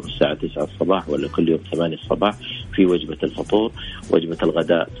كل يوم الساعة 9 الصباح، ولا كل يوم 8 الصباح في وجبة الفطور. وجبة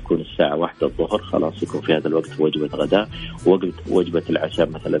الغداء تكون الساعة 1 الظهر، خلاص يكون في هذا الوقت وجبة غداء. وجبة العشاء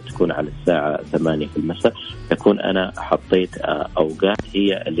مثلا تكون على الساعة 8 في المساء. تكون أنا حطيت أوقات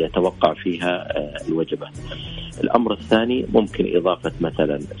هي اللي أتوقع فيها الوجبات. الأمر الثاني ممكن إضافة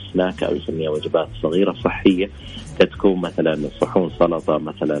مثلا سناك أو يسميها وجبات صغيرة صحية، تكون مثلا صحون سلطة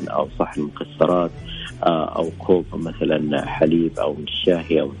مثلا، أو صحن مكسرات، أو كوب مثلا حليب أو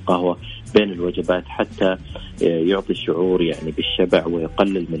الشاهي أو القهوة بين الوجبات، حتى يعطي شعور يعني بالشبع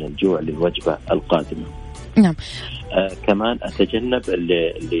ويقلل من الجوع للوجبة القادمة. نعم. كمان أتجنب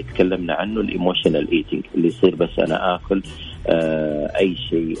اللي تكلمنا عنه، الإيموشنال إيتينج، اللي يصير بس أنا آكل أي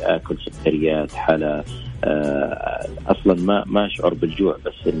شيء، أكل سكريات، حلا، أصلا ما أشعر بالجوع،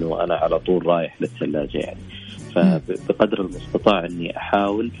 بس إنه أنا على طول رايح للثلاجة يعني. فبقدر المستطاع إني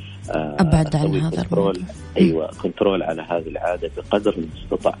أحاول أبعد عن هذا الموضوع. أيوة، كنترول على هذه العادة بقدر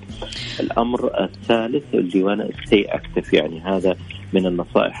المستطاع. الأمر الثالث اللي وأنا stay active، يعني هذا من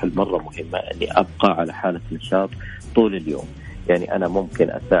النصائح المرة مهمة، أني أبقى على حالة نشاط طول اليوم. يعني أنا ممكن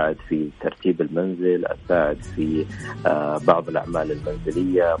أساعد في ترتيب المنزل، أساعد في بعض الأعمال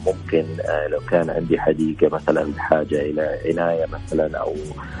المنزلية، ممكن لو كان عندي حديقة مثلا بحاجة إلى عناية مثلا، أو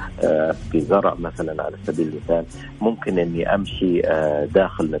في زرع مثلا على سبيل المثال، ممكن أني أمشي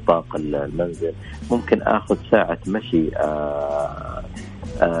داخل نطاق المنزل، ممكن أخذ ساعة مشي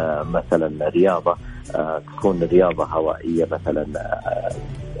مثلا رياضة، تكون رياضة هوائية مثلا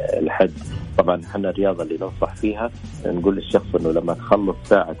الحد. طبعا احنا الرياضة اللي ننصح فيها نقول للشخص انه لما تخلص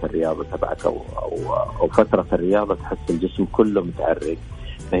ساعة الرياضة تبعك او فترة الرياضة تحس الجسم كله متعرق،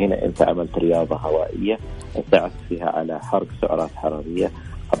 فهنا انت عملت رياضة هوائية ساعدت فيها على حرق سعرات حرارية،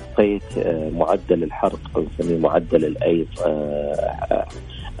 أبقيت معدل الحرق أو نسميه معدل الأيض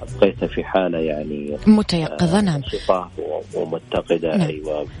أبقيتها في حالة يعني متيقظة. نعم، نشطة ومتقدة. نعم.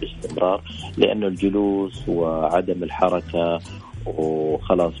 أيوة، باستمرار، لأنه الجلوس وعدم الحركة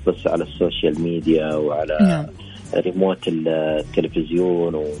وخلاص بس على السوشيال ميديا وعلى نعم. ريموت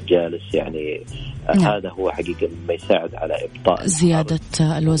التلفزيون وجالس يعني نعم. هذا هو حقيقة ما يساعد على إبطاء زيادة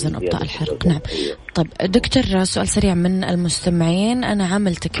الوزن، إبطاء الحرق. نعم. طيب دكتور، سؤال سريع من المستمعين. أنا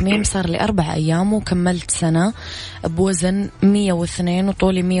عامل تكميم صار لي 4 أيام وكملت سنة بوزن 102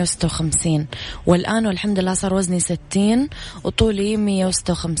 وطولي 156، والآن والحمد لله صار وزني 60 وطولي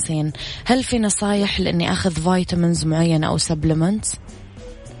 156. هل في نصايح لأني أخذ فيتامينز معينة أو سبلمنتس؟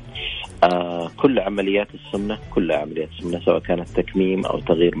 كل عمليات السمنة سواء كانت تكميم أو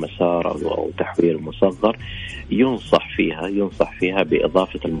تغيير مسار أو تحوير مصغر ينصح فيها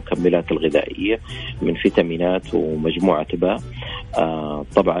بإضافة المكملات الغذائية من فيتامينات ومجموعة باء.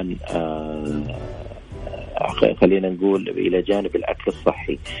 طبعا خلينا نقول إلى جانب الأكل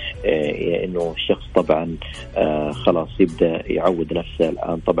الصحي، إنه الشخص طبعا خلاص يبدأ يعود نفسه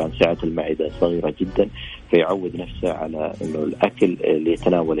الآن. طبعا سعة المعدة صغيرة جدا، فيعود نفسه على إنه الأكل اللي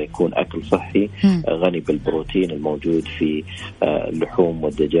يتناوله يكون أكل صحي غني بالبروتين الموجود في اللحوم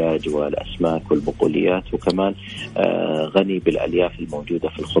والدجاج والأسماك والبقوليات، وكمان غني بالألياف الموجودة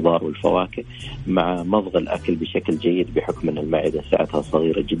في الخضار والفواكه، مع مضغ الأكل بشكل جيد بحكم أن المعدة سعتها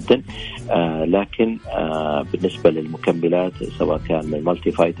صغيرة جدا. لكن بالنسبة للمكملات سواء كان من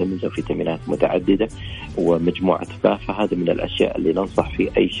مالتي فيتامينز أو فيتامينات متعددة ومجموعة باء، فهذا من الأشياء اللي ننصح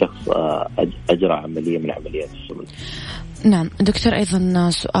في أي شخص أجرى عملية من عمليات السمنة. نعم دكتور، أيضا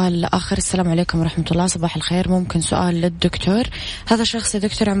سؤال آخر. السلام عليكم ورحمة الله، صباح الخير. ممكن سؤال للدكتور؟ هذا شخص يا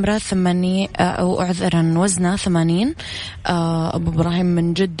دكتور عمره 80 أو عذرا وزنه 80، أبو إبراهيم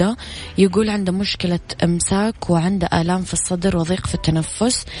من جدة، يقول عنده مشكلة إمساك وعنده آلام في الصدر وضيق في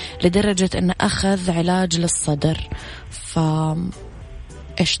التنفس لدرجة أنه أخذ علاج للصدر،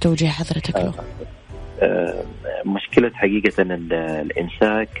 إيش توجيه حضرتك له؟ مشكلة حقيقة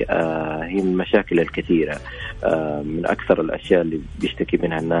الإمساك هي من المشاكل الكثيرة، من أكثر الأشياء اللي بيشتكي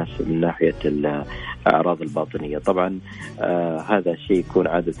منها الناس من ناحية الأعراض الباطنية. طبعا هذا الشيء يكون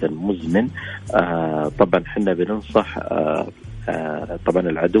عادة مزمن. طبعا حنا بننصح طبعا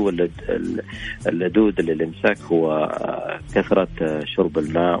العدو اللدود للإمساك هو كثرة شرب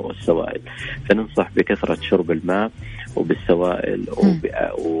الماء والسوائل، فننصح بكثرة شرب الماء وبالسوائل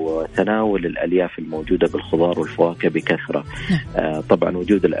وتناول الألياف الموجودة بالخضار والفواكه بكثرة. طبعا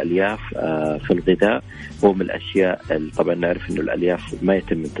وجود الألياف في الغذاء هو من الأشياء، طبعا نعرف أنه الألياف ما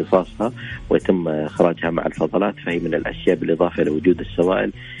يتم امتصاصها ويتم إخراجها مع الفضلات، فهي من الأشياء بالإضافة لوجود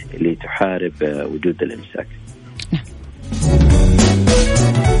السوائل اللي تحارب وجود الإمساك.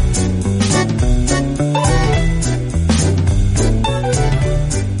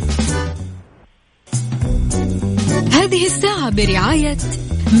 هذه الساعة برعاية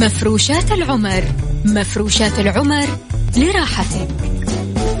مفروشات العمر. مفروشات العمر لراحتك.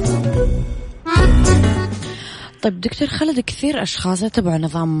 طيب دكتور خالد، كثير أشخاص يتبعوا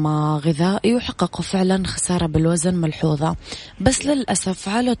نظام غذائي وحققوا فعلا خسارة بالوزن ملحوظة، بس للأسف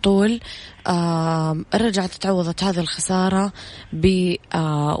على طول رجعت تعوضت هذه الخسارة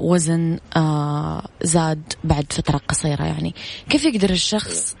بوزن زاد بعد فترة قصيرة. يعني كيف يقدر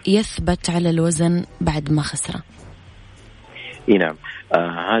الشخص يثبت على الوزن بعد ما خسره؟ نعم.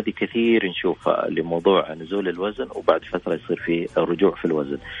 هذه كثير نشوف لموضوع نزول الوزن وبعد فترة يصير في رجوع في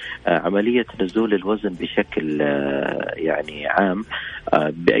الوزن. عملية نزول الوزن بشكل يعني عام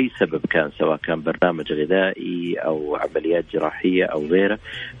بأي سبب كان، سواء كان برنامج غذائي أو عمليات جراحية أو غيره،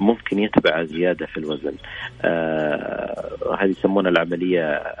 ممكن يتبع زيادة في الوزن. هذه يسمونها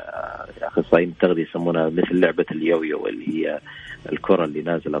العملية، أخصائيين التغذية يسمونها مثل لعبة اليويو اللي هي الكرة اللي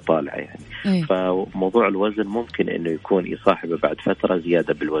نازلة طالعة يعني. فموضوع الوزن ممكن إنه يكون يصاحبه بعد فترة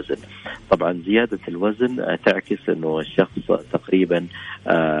زيادة بالوزن. طبعا زيادة الوزن تعكس إنه الشخص تقريبا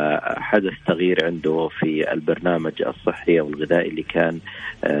حدث تغيير عنده في البرنامج الصحي أو الغذائي اللي كان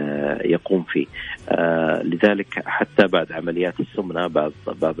يقوم فيه. لذلك حتى بعد عمليات السمنة،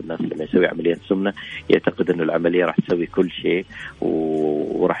 بعض الناس لما يسوي عمليات سمنة يعتقد إنه العملية راح تسوي كل شيء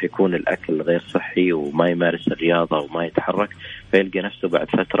وراح يكون الأكل غير صحي وما يمارس الرياضة وما يتحرك، فيلقى نفسه بعد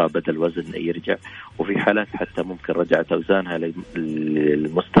فترة بدأ الوزن يرجع. وفي حالات حتى ممكن رجعت أوزانها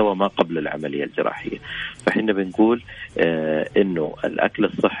للمستوى ما قبل العملية الجراحية. فحنا بنقول إنه الأكل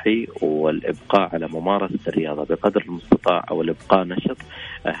الصحي والإبقاء على ممارسة الرياضة بقدر المستطاع أو الإبقاء نشط،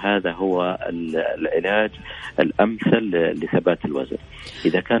 هذا هو العلاج الأمثل لثبات الوزن.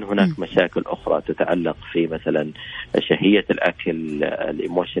 إذا كان هناك مشاكل أخرى تتعلق في مثلا شهية الأكل،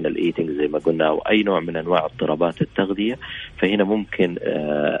 الإيموشنال إيتينج زي ما قلنا، أو أي نوع من أنواع اضطرابات التغذية، فهنا ممكن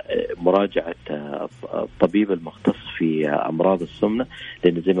مراجعة الطبيب المختص في أمراض السمنة،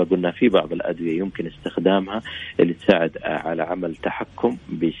 لأن زي ما قلنا في بعض الأدوية يمكن استخدامها اللي تساعد على عمل تحكم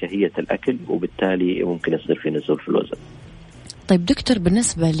بشهية الأكل، وبالتالي ممكن يصير في نزول في الوزن. طيب دكتور،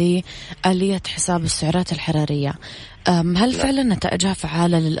 بالنسبة لآلية حساب السعرات الحرارية، هل فعلا نتائجها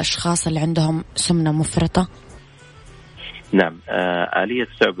فعالة للأشخاص اللي عندهم سمنة مفرطة؟ نعم. آلية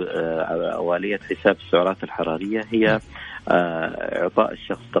حساب السعرات الحرارية هي إعطاء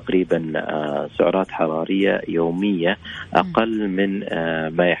الشخص تقريبا سعرات حرارية يومية أقل من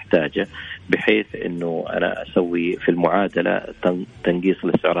ما يحتاجه، بحيث أنه أنا أسوي في المعادلة تنقيص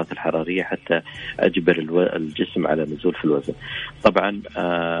للسعرات الحرارية حتى أجبر الجسم على نزول في الوزن. طبعا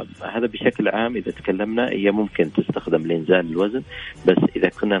هذا بشكل عام إذا تكلمنا هي ممكن تستخدم لإنزال الوزن، بس إذا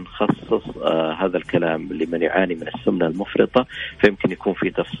كنا نخصص هذا الكلام لمن يعاني من السمنة المفرطة فيمكن يكون في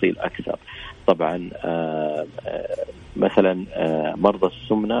تفصيل أكثر. طبعا مثلا مرضى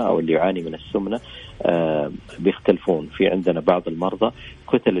السمنة أو اللي يعاني من السمنة بيختلفون. في عندنا بعض المرضى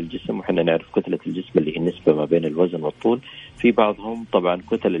كتل الجسم، وحنا نعرف كتلة الجسم اللي هي النسبة ما بين الوزن والطول، في بعضهم طبعا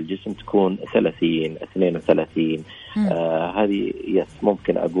كتل الجسم تكون 30 32. هذه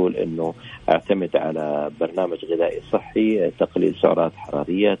ممكن أقول أنه أعتمد على برنامج غذائي صحي، تقليل سعرات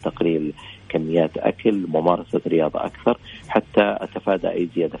حرارية، تقليل كميات أكل، ممارسة رياضة أكثر، حتى أتفادى أي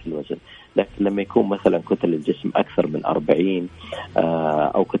زيادة في الوزن. لكن لما يكون مثلا كتل الجسم أكثر من 40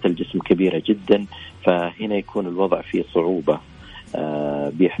 أو كتل الجسم كبيرة جدا، فهنا يكون الوضع فيه صعوبة،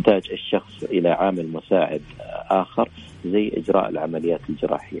 بيحتاج الشخص إلى عامل مساعد آخر زي إجراء العمليات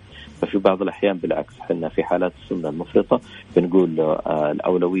الجراحية. ففي بعض الأحيان بالعكس، حنا في حالات السمنة المفرطة بنقول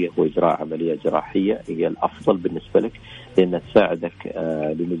الأولوية هو إجراء عملية جراحية، هي الأفضل بالنسبة لك، لأنها تساعدك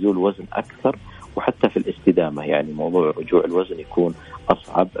لنزول وزن أكثر، وحتى في الاستدامة يعني موضوع رجوع الوزن يكون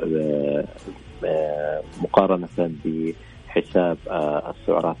أصعب مقارنة بحساب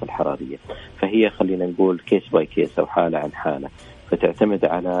السعرات الحرارية. فهي خلينا نقول كيس باي كيس أو حالة عن حالة، فتعتمد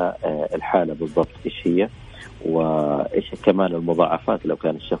على الحالة بالضبط إيش هي، وإيش كمان المضاعفات لو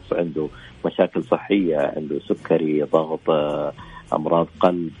كان الشخص عنده مشاكل صحية، عنده سكري، ضغط، أمراض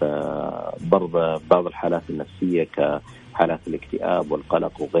قلب، بعض الحالات النفسية كحالات الاكتئاب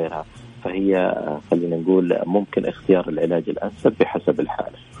والقلق وغيرها. فهي خلينا نقول ممكن اختيار العلاج الأنسب بحسب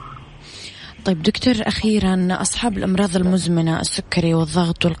الحالة. طيب دكتور، أخيرا أصحاب الأمراض المزمنة، السكري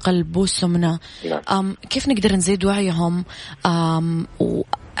والضغط والقلب والسمنة، كيف نقدر نزيد وعيهم؟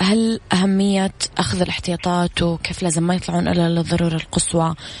 هل أهمية أخذ الاحتياطات، وكيف لازم ما يطلعون إلا للضرورة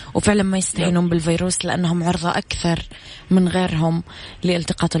القصوى، وفعلا ما يستهينون بالفيروس لأنهم عرضة أكثر من غيرهم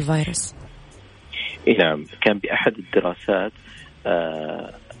لالتقاط الفيروس؟ نعم. كان بأحد الدراسات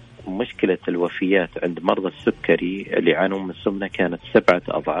مشكلة الوفيات عند مرضى السكري اللي يعانون من السمنة كانت 7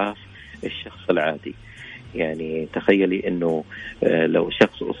 أضعاف الشخص العادي. يعني تخيلي أنه لو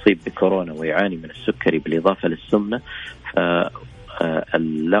شخص أصيب بكورونا ويعاني من السكري بالإضافة للسمنة،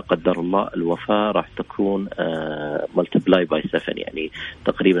 لا قدر الله الوفاة راح تكون multiply by 7، يعني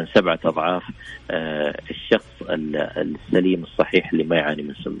تقريبا 7 أضعاف الشخص السليم الصحيح اللي ما يعاني من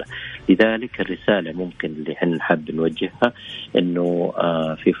السمنة. لذلك الرسالة ممكن اللي احنا نحب نوجهها أنه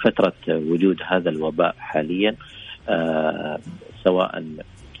في فترة وجود هذا الوباء حاليا، سواء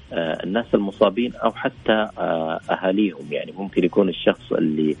الناس المصابين أو حتى أهاليهم. يعني ممكن يكون الشخص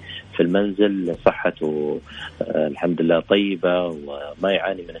اللي في المنزل صحته الحمد لله طيبة وما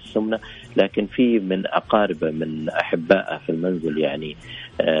يعاني من السمنة، لكن في من أقاربه من أحبائه في المنزل، يعني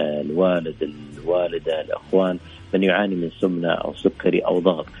الوالد الوالدة الأخوان، من يعاني من سمنة أو سكري أو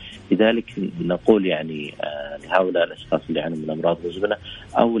ضغط. لذلك نقول يعني لهؤلاء الأشخاص اللي يعانون من أمراض مزمنة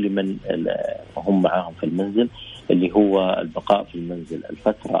أو لمن هم معهم في المنزل، اللي هو البقاء في المنزل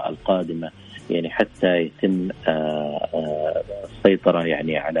الفترة القادمة، يعني حتى يتم السيطرة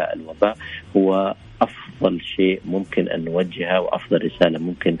يعني على الوباء، هو أفضل شيء ممكن أن نوجهها وأفضل رسالة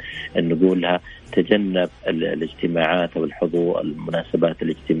ممكن أن نقولها. تجنب الاجتماعات أو الحضور المناسبات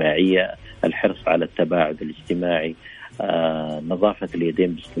الاجتماعية، الحرص على التباعد الاجتماعي، نظافة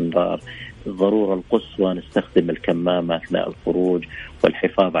اليدين باستمرار، الضرورة القصوى نستخدم الكمامة أثناء الخروج،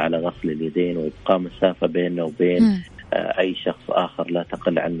 والحفاظ على غسل اليدين، وإبقاء مسافة بيننا وبين أي شخص آخر لا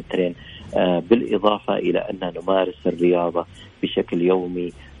تقل عن 2 متر. بالإضافة إلى أن نمارس الرياضة بشكل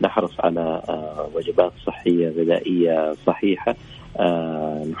يومي، نحرص على وجبات صحية غذائية صحيحة،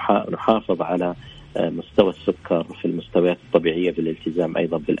 نحافظ على مستوى السكر في المستويات الطبيعية بالالتزام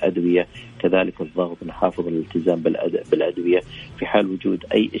أيضا بالأدوية، كذلك الضغط نحافظ الالتزام بالأدوية. في حال وجود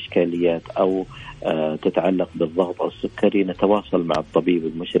أي إشكاليات أو تتعلق بالضغط أو السكري نتواصل مع الطبيب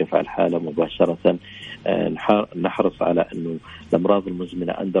المشرف على الحالة مباشرة. نحرص على أنه الأمراض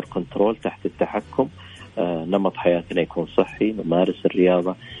المزمنة أندر كنترول، تحت التحكم. نمط حياتنا يكون صحي، نمارس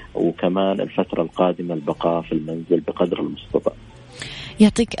الرياضة، وكمان الفترة القادمة البقاء في المنزل بقدر المستطاع.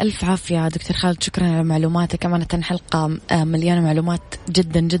 يعطيك ألف عافية دكتور خالد، شكرا على معلوماتك. أمانة حلقة مليانة معلومات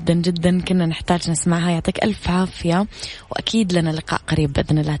جدا جدا جدا كنا نحتاج نسمعها. يعطيك ألف عافية، وأكيد لنا لقاء قريب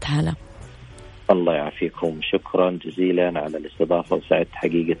بإذن الله تعالى. الله يعافيكم، شكرا جزيلا على الاستضافة، وسعدت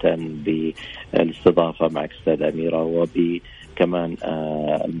حقيقة بالاستضافة معك أستاذ أميرة وبكمان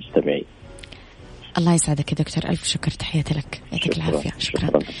المستمعين. الله يسعدك يا دكتور، ألف شكر، تحياتي لك، يعطيك العافية.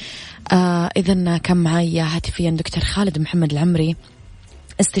 شكرا. إذن كان معي هاتفيا دكتور خالد محمد العمري،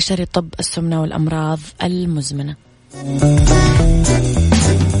 استشاري طب السمنة والأمراض المزمنة.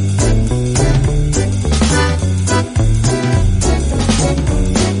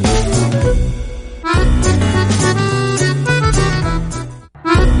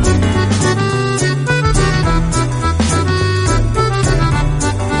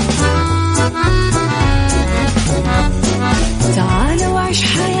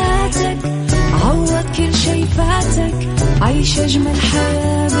 عيش أجمل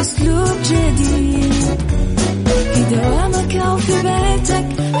حياة بأسلوب جديد، في دوامك أو في بيتك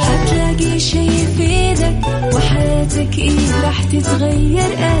حتلاقي شي يفيدك، وحياتك إيه راح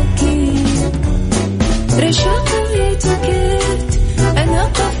تتغير أكيد. رشاق ويتوكيت أنا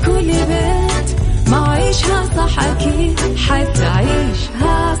قف كل بيت، ما عيشها صح أكيد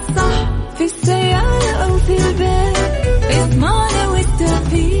حتعيشها صح، في السيارة أو في البيت اسمعنا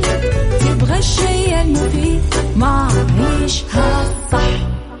والتوفيق، تبغى الشيء المفيد ما عيشها صح.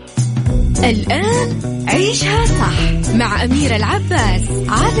 الآن عيشها صح مع أميرة العباس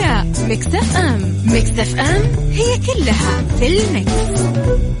على مكسف أم. مكسف أم هي كلها في المكس.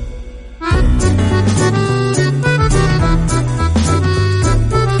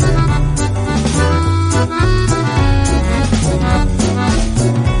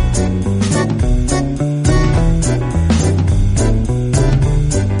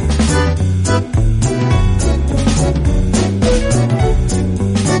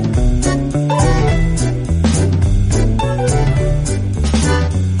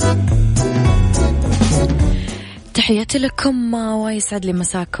 تحياتي لكم ويسعد لي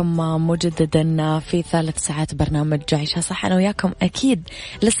مساكم مجددا في 3 ساعات برنامج عيشها صح. أنا وياكم أكيد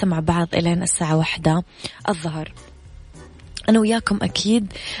لسه مع بعض إلى الساعة 1 الظهر. أنا وياكم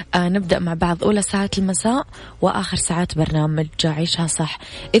أكيد نبدأ مع بعض أولى ساعات المساء وآخر ساعات برنامج عيشها صح.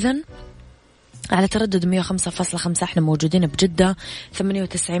 إذن على تردد 105.5 احنا موجودين بجدة،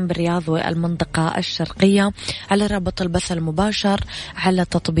 98 بالرياض والمنطقة الشرقية، على رابط البث المباشر على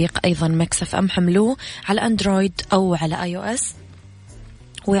تطبيق أيضا مكسف أم، حملوه على أندرويد أو على آي أو إس،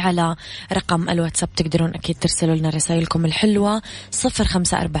 وعلى رقم الواتساب تقدرون أكيد ترسلوا لنا رسائلكم الحلوة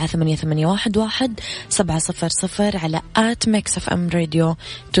 0548811700 على @mixfmradio،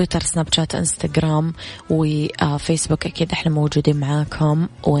 تويتر، سناب شات، انستغرام وفيسبوك. أكيد احنا موجودين معاكم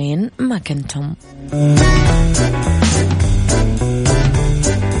وين ما كنتم.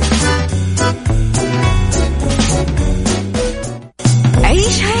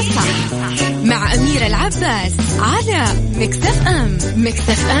 عيشها صح مع أميرة العباس على مكسف أم.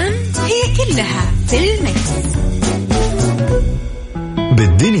 مكسف أم هي كلها في المكس.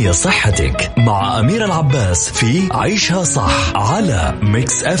 بالدنيا صحتك مع أمير العباس في عيشها صح على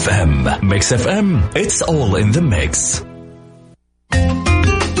ميكس اف ام. ميكس اف ام it's all in the mix.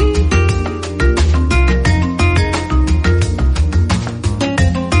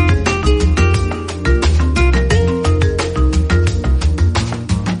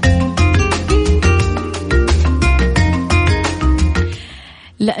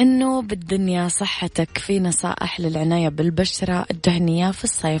 لأنه بالدنيا صحتك في نصائح للعناية بالبشرة الدهنية في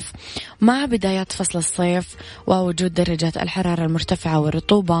الصيف. مع بدايات فصل الصيف ووجود درجات الحرارة المرتفعة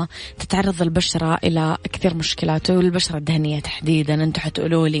والرطوبة تتعرض البشرة إلى كثير مشكلات، والبشرة الدهنية تحديدا. أنتم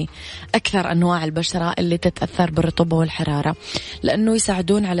حتقولوا لي أكثر أنواع البشرة اللي تتأثر بالرطوبة والحرارة، لأنه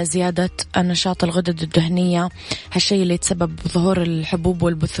يساعدون على زيادة نشاط الغدد الدهنية، هالشيء اللي يتسبب بظهور الحبوب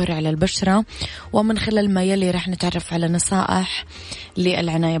والبثور على البشرة. ومن خلال ما يلي رح نتعرف على نصائح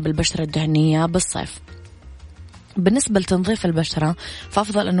للعناية بالبشرة الدهنية بالصيف. بالنسبة لتنظيف البشرة،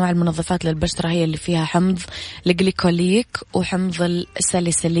 فأفضل أنواع المنظفات للبشرة هي اللي فيها حمض الجليكوليك وحمض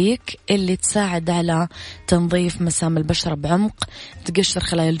الساليسيليك، اللي تساعد على تنظيف مسام البشرة بعمق، تقشر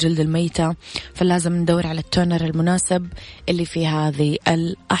خلايا الجلد الميتة. فلازم ندور على التونر المناسب اللي فيه هذه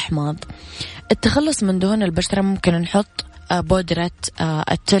الأحماض. التخلص من دهون البشرة ممكن نحط بودرة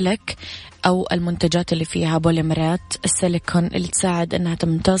التلك أو المنتجات اللي فيها بوليمرات السيليكون اللي تساعد أنها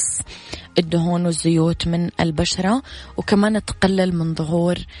تمتص الدهون والزيوت من البشرة، وكمان تقلل من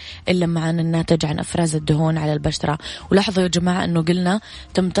ظهور اللمعان الناتج عن أفراز الدهون على البشرة. ولاحظوا يا جماعة أنه قلنا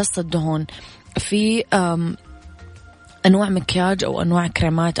تمتص الدهون. في أنواع مكياج أو أنواع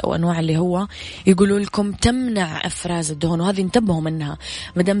كريمات أو أنواع اللي هو يقولوا لكم تمنع إفراز الدهون، وهذه انتبهوا منها.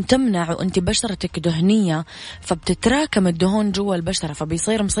 مدام تمنع وأنت بشرتك دهنية فبتتراكم الدهون جوا البشرة،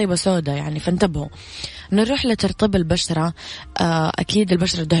 فبيصير مصيبة سوداء يعني. فانتبهوا. نروح لترطيب البشرة. أكيد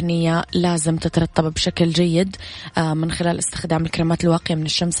البشرة الدهنية لازم تترطب بشكل جيد من خلال استخدام الكريمات الواقية من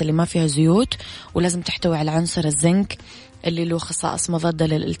الشمس اللي ما فيها زيوت، ولازم تحتوي على عنصر الزنك اللي له خصائص مضادة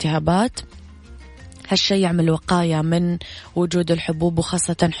للالتهابات. هالشيء يعمل وقاية من وجود الحبوب،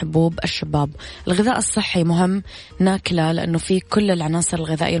 وخاصة حبوب الشباب. الغذاء الصحي مهم ناكله لأنه فيه كل العناصر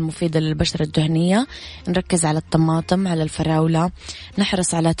الغذائية المفيدة للبشرة الدهنية. نركز على الطماطم، على الفراولة،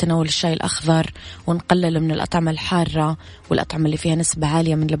 نحرص على تناول الشاي الأخضر، ونقلل من الأطعمة الحارة والأطعمة اللي فيها نسبة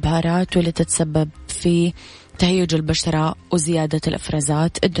عالية من البهارات واللي تتسبب في تهيج البشرة وزيادة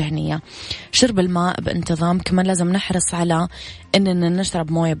الإفرازات الدهنية. شرب الماء بانتظام. كمان لازم نحرص على أننا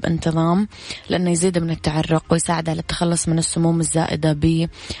نشرب موية بانتظام، لأنه يزيد من التعرق ويساعد على التخلص من السموم الزائدة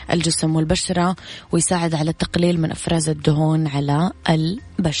بالجسم والبشرة، ويساعد على التقليل من إفراز الدهون على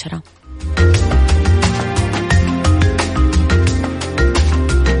البشرة.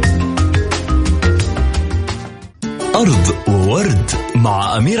 أرض وورد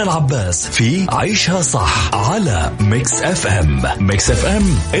مع أمير العباس في عيشها صح على ميكس اف ام. ميكس اف ام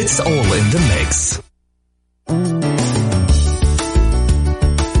it's all in the mix.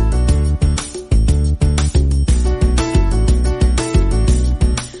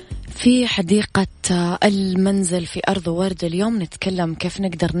 في حديقة المنزل في أرض ورد اليوم نتكلم كيف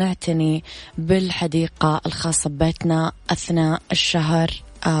نقدر نعتني بالحديقة الخاصة ببيتنا أثناء الشهر،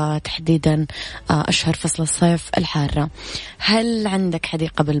 تحديدا أشهر فصل الصيف الحارة. هل عندك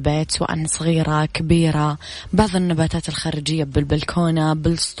حديقة بالبيت سواء صغيرة كبيرة؟ بعض النباتات الخارجية بالبلكونة،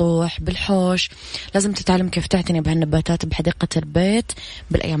 بالسطوح، بالحوش. لازم تتعلم كيف تعتني بهالنباتات بحديقة البيت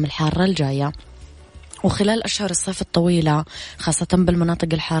بالأيام الحارة الجاية. وخلال أشهر الصيف الطويلة خاصة بالمناطق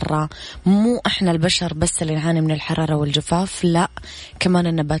الحارة، مو إحنا البشر بس اللي نعاني من الحرارة والجفاف، لا كمان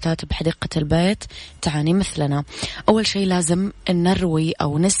النباتات بحديقة البيت تعاني مثلنا. أول شيء لازم نروي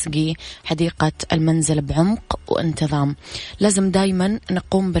أو نسقي حديقة المنزل بعمق وانتظام. لازم دايما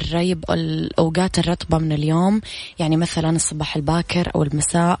نقوم بالري بالأوقات الرطبة من اليوم، يعني مثلا الصباح الباكر أو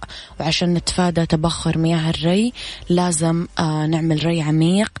المساء. وعشان نتفادى تبخر مياه الري لازم نعمل ري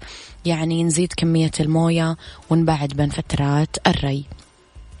عميق، يعني نزيد كمية الموية ونبعد بين فترات الري.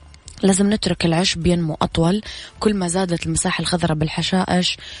 لازم نترك العشب ينمو أطول. كل ما زادت المساحة الخضراء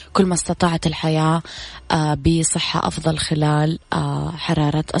بالحشائش كل ما استطاعت الحياة بصحة أفضل خلال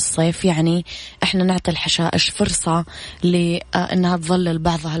حرارة الصيف. يعني إحنا نعطي الحشائش فرصة لأنها تظلل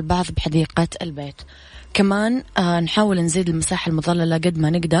بعضها البعض بحديقة البيت. كمان نحاول نزيد المساحة المظللة قد ما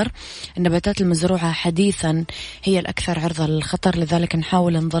نقدر. النباتات المزروعة حديثا هي الأكثر عرضة للخطر، لذلك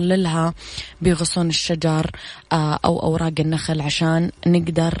نحاول نظللها بغصون الشجر أو أوراق النخل عشان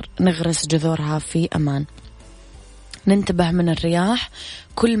نقدر نغرس جذورها في أمان. ننتبه من الرياح.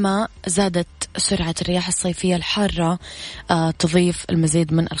 كل ما زادت سرعة الرياح الصيفية الحارة تضيف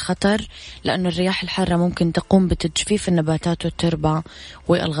المزيد من الخطر، لأن الرياح الحارة ممكن تقوم بتجفيف النباتات والتربة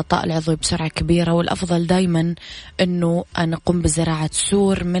والغطاء العضوي بسرعة كبيرة. والأفضل دايما أنه نقوم بزراعة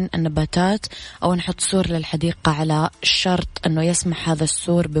سور من النباتات أو نحط سور للحديقة، على شرط أنه يسمح هذا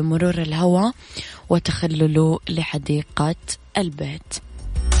السور بمرور الهواء وتخلله لحديقة البيت.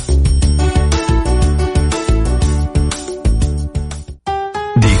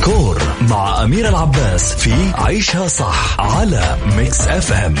 ديكور مع أميرة العباس في عيشها صح على ميكس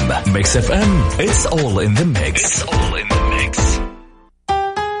اف ام. ميكس اف ام it's all in the mix.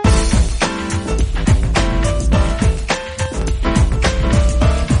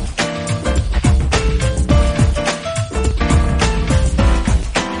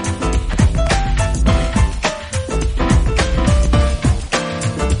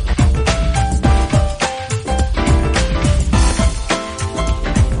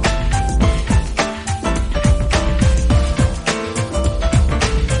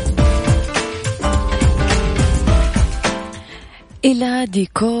 إلى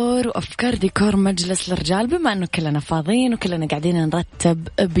ديكور وأفكار ديكور مجلس الرجال. بما أنه كلنا فاضيين وكلنا قاعدين نرتب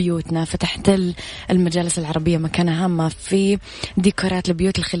بيوتنا، فتحتل المجالس العربية مكانة هامة في ديكورات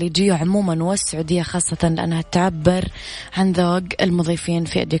البيوت الخليجية عموما والسعودية خاصة، لأنها تعبر عن ذوق المضيفين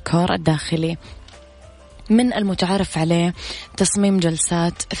في الديكور الداخلي. من المتعارف عليه تصميم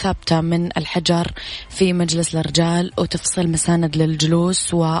جلسات ثابتة من الحجر في مجلس الرجال، وتفصيل مساند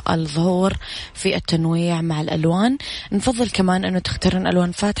للجلوس والظهور في التنويع مع الألوان. نفضل كمان أنه تختارون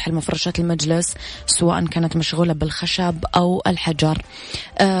ألوان فاتحة لمفرشات المجلس سواء كانت مشغولة بالخشب أو الحجر.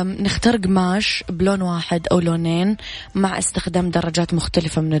 نختار قماش بلون واحد أو لونين مع استخدام درجات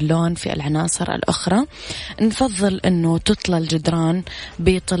مختلفة من اللون في العناصر الأخرى. نفضل أنه تطلى الجدران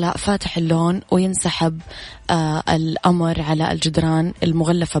بطلاء فاتح اللون وينسحب الأمر على الجدران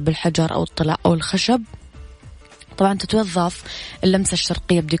المغلفة بالحجر أو الطلاء أو الخشب. طبعا تتوظف اللمسة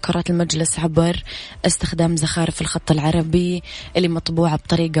الشرقية بديكورات المجلس عبر استخدام زخارف الخط العربي اللي مطبوعة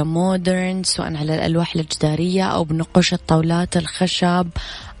بطريقة مودرن، سواء على الألواح الجدارية أو بنقوش الطاولات الخشب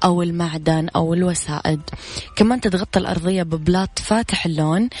أو المعدن أو الوسائد. كمان تتغطى الأرضية ببلاط فاتح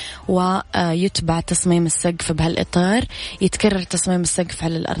اللون ويتبع تصميم السقف بهالإطار. يتكرر تصميم السقف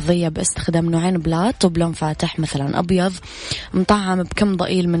على الأرضية باستخدام نوعين بلاط وبلون فاتح، مثلا أبيض مطعم بكم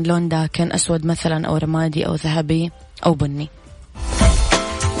ضئيل من لون داكن، أسود مثلا أو رمادي أو ذهبي أو بني.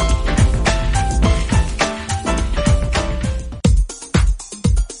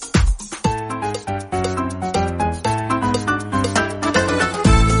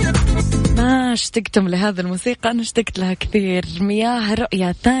 اشتقتم لهذا الموسيقى؟ أنا اشتقت لها كثير. مياه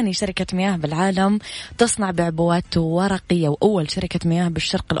رؤية، ثاني شركة مياه بالعالم تصنع بعبوات ورقية، وأول شركة مياه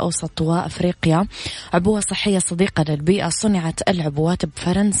بالشرق الأوسط وأفريقيا. عبوة صحية صديقة للبيئة. صنعت العبوات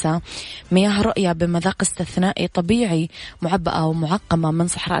بفرنسا. مياه رؤية بمذاق استثنائي طبيعي، معبأة ومعقمة من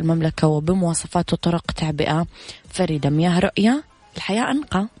صحراء المملكة وبمواصفات وطرق تعبئة فريدة. مياه رؤية، الحياة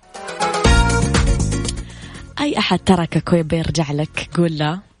أنقى. أي أحد تركك ويبي يرجع لك قول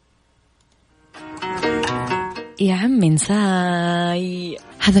له يا عمي نساي.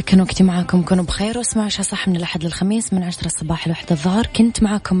 هذا كان وقتي معاكم، كونوا بخير واسمعوا عيشها صح من الأحد للخميس من 10 الصباح ل1 الظهر. كنت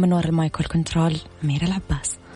معاكم من وراء المايك والكنترول أميرة العباس.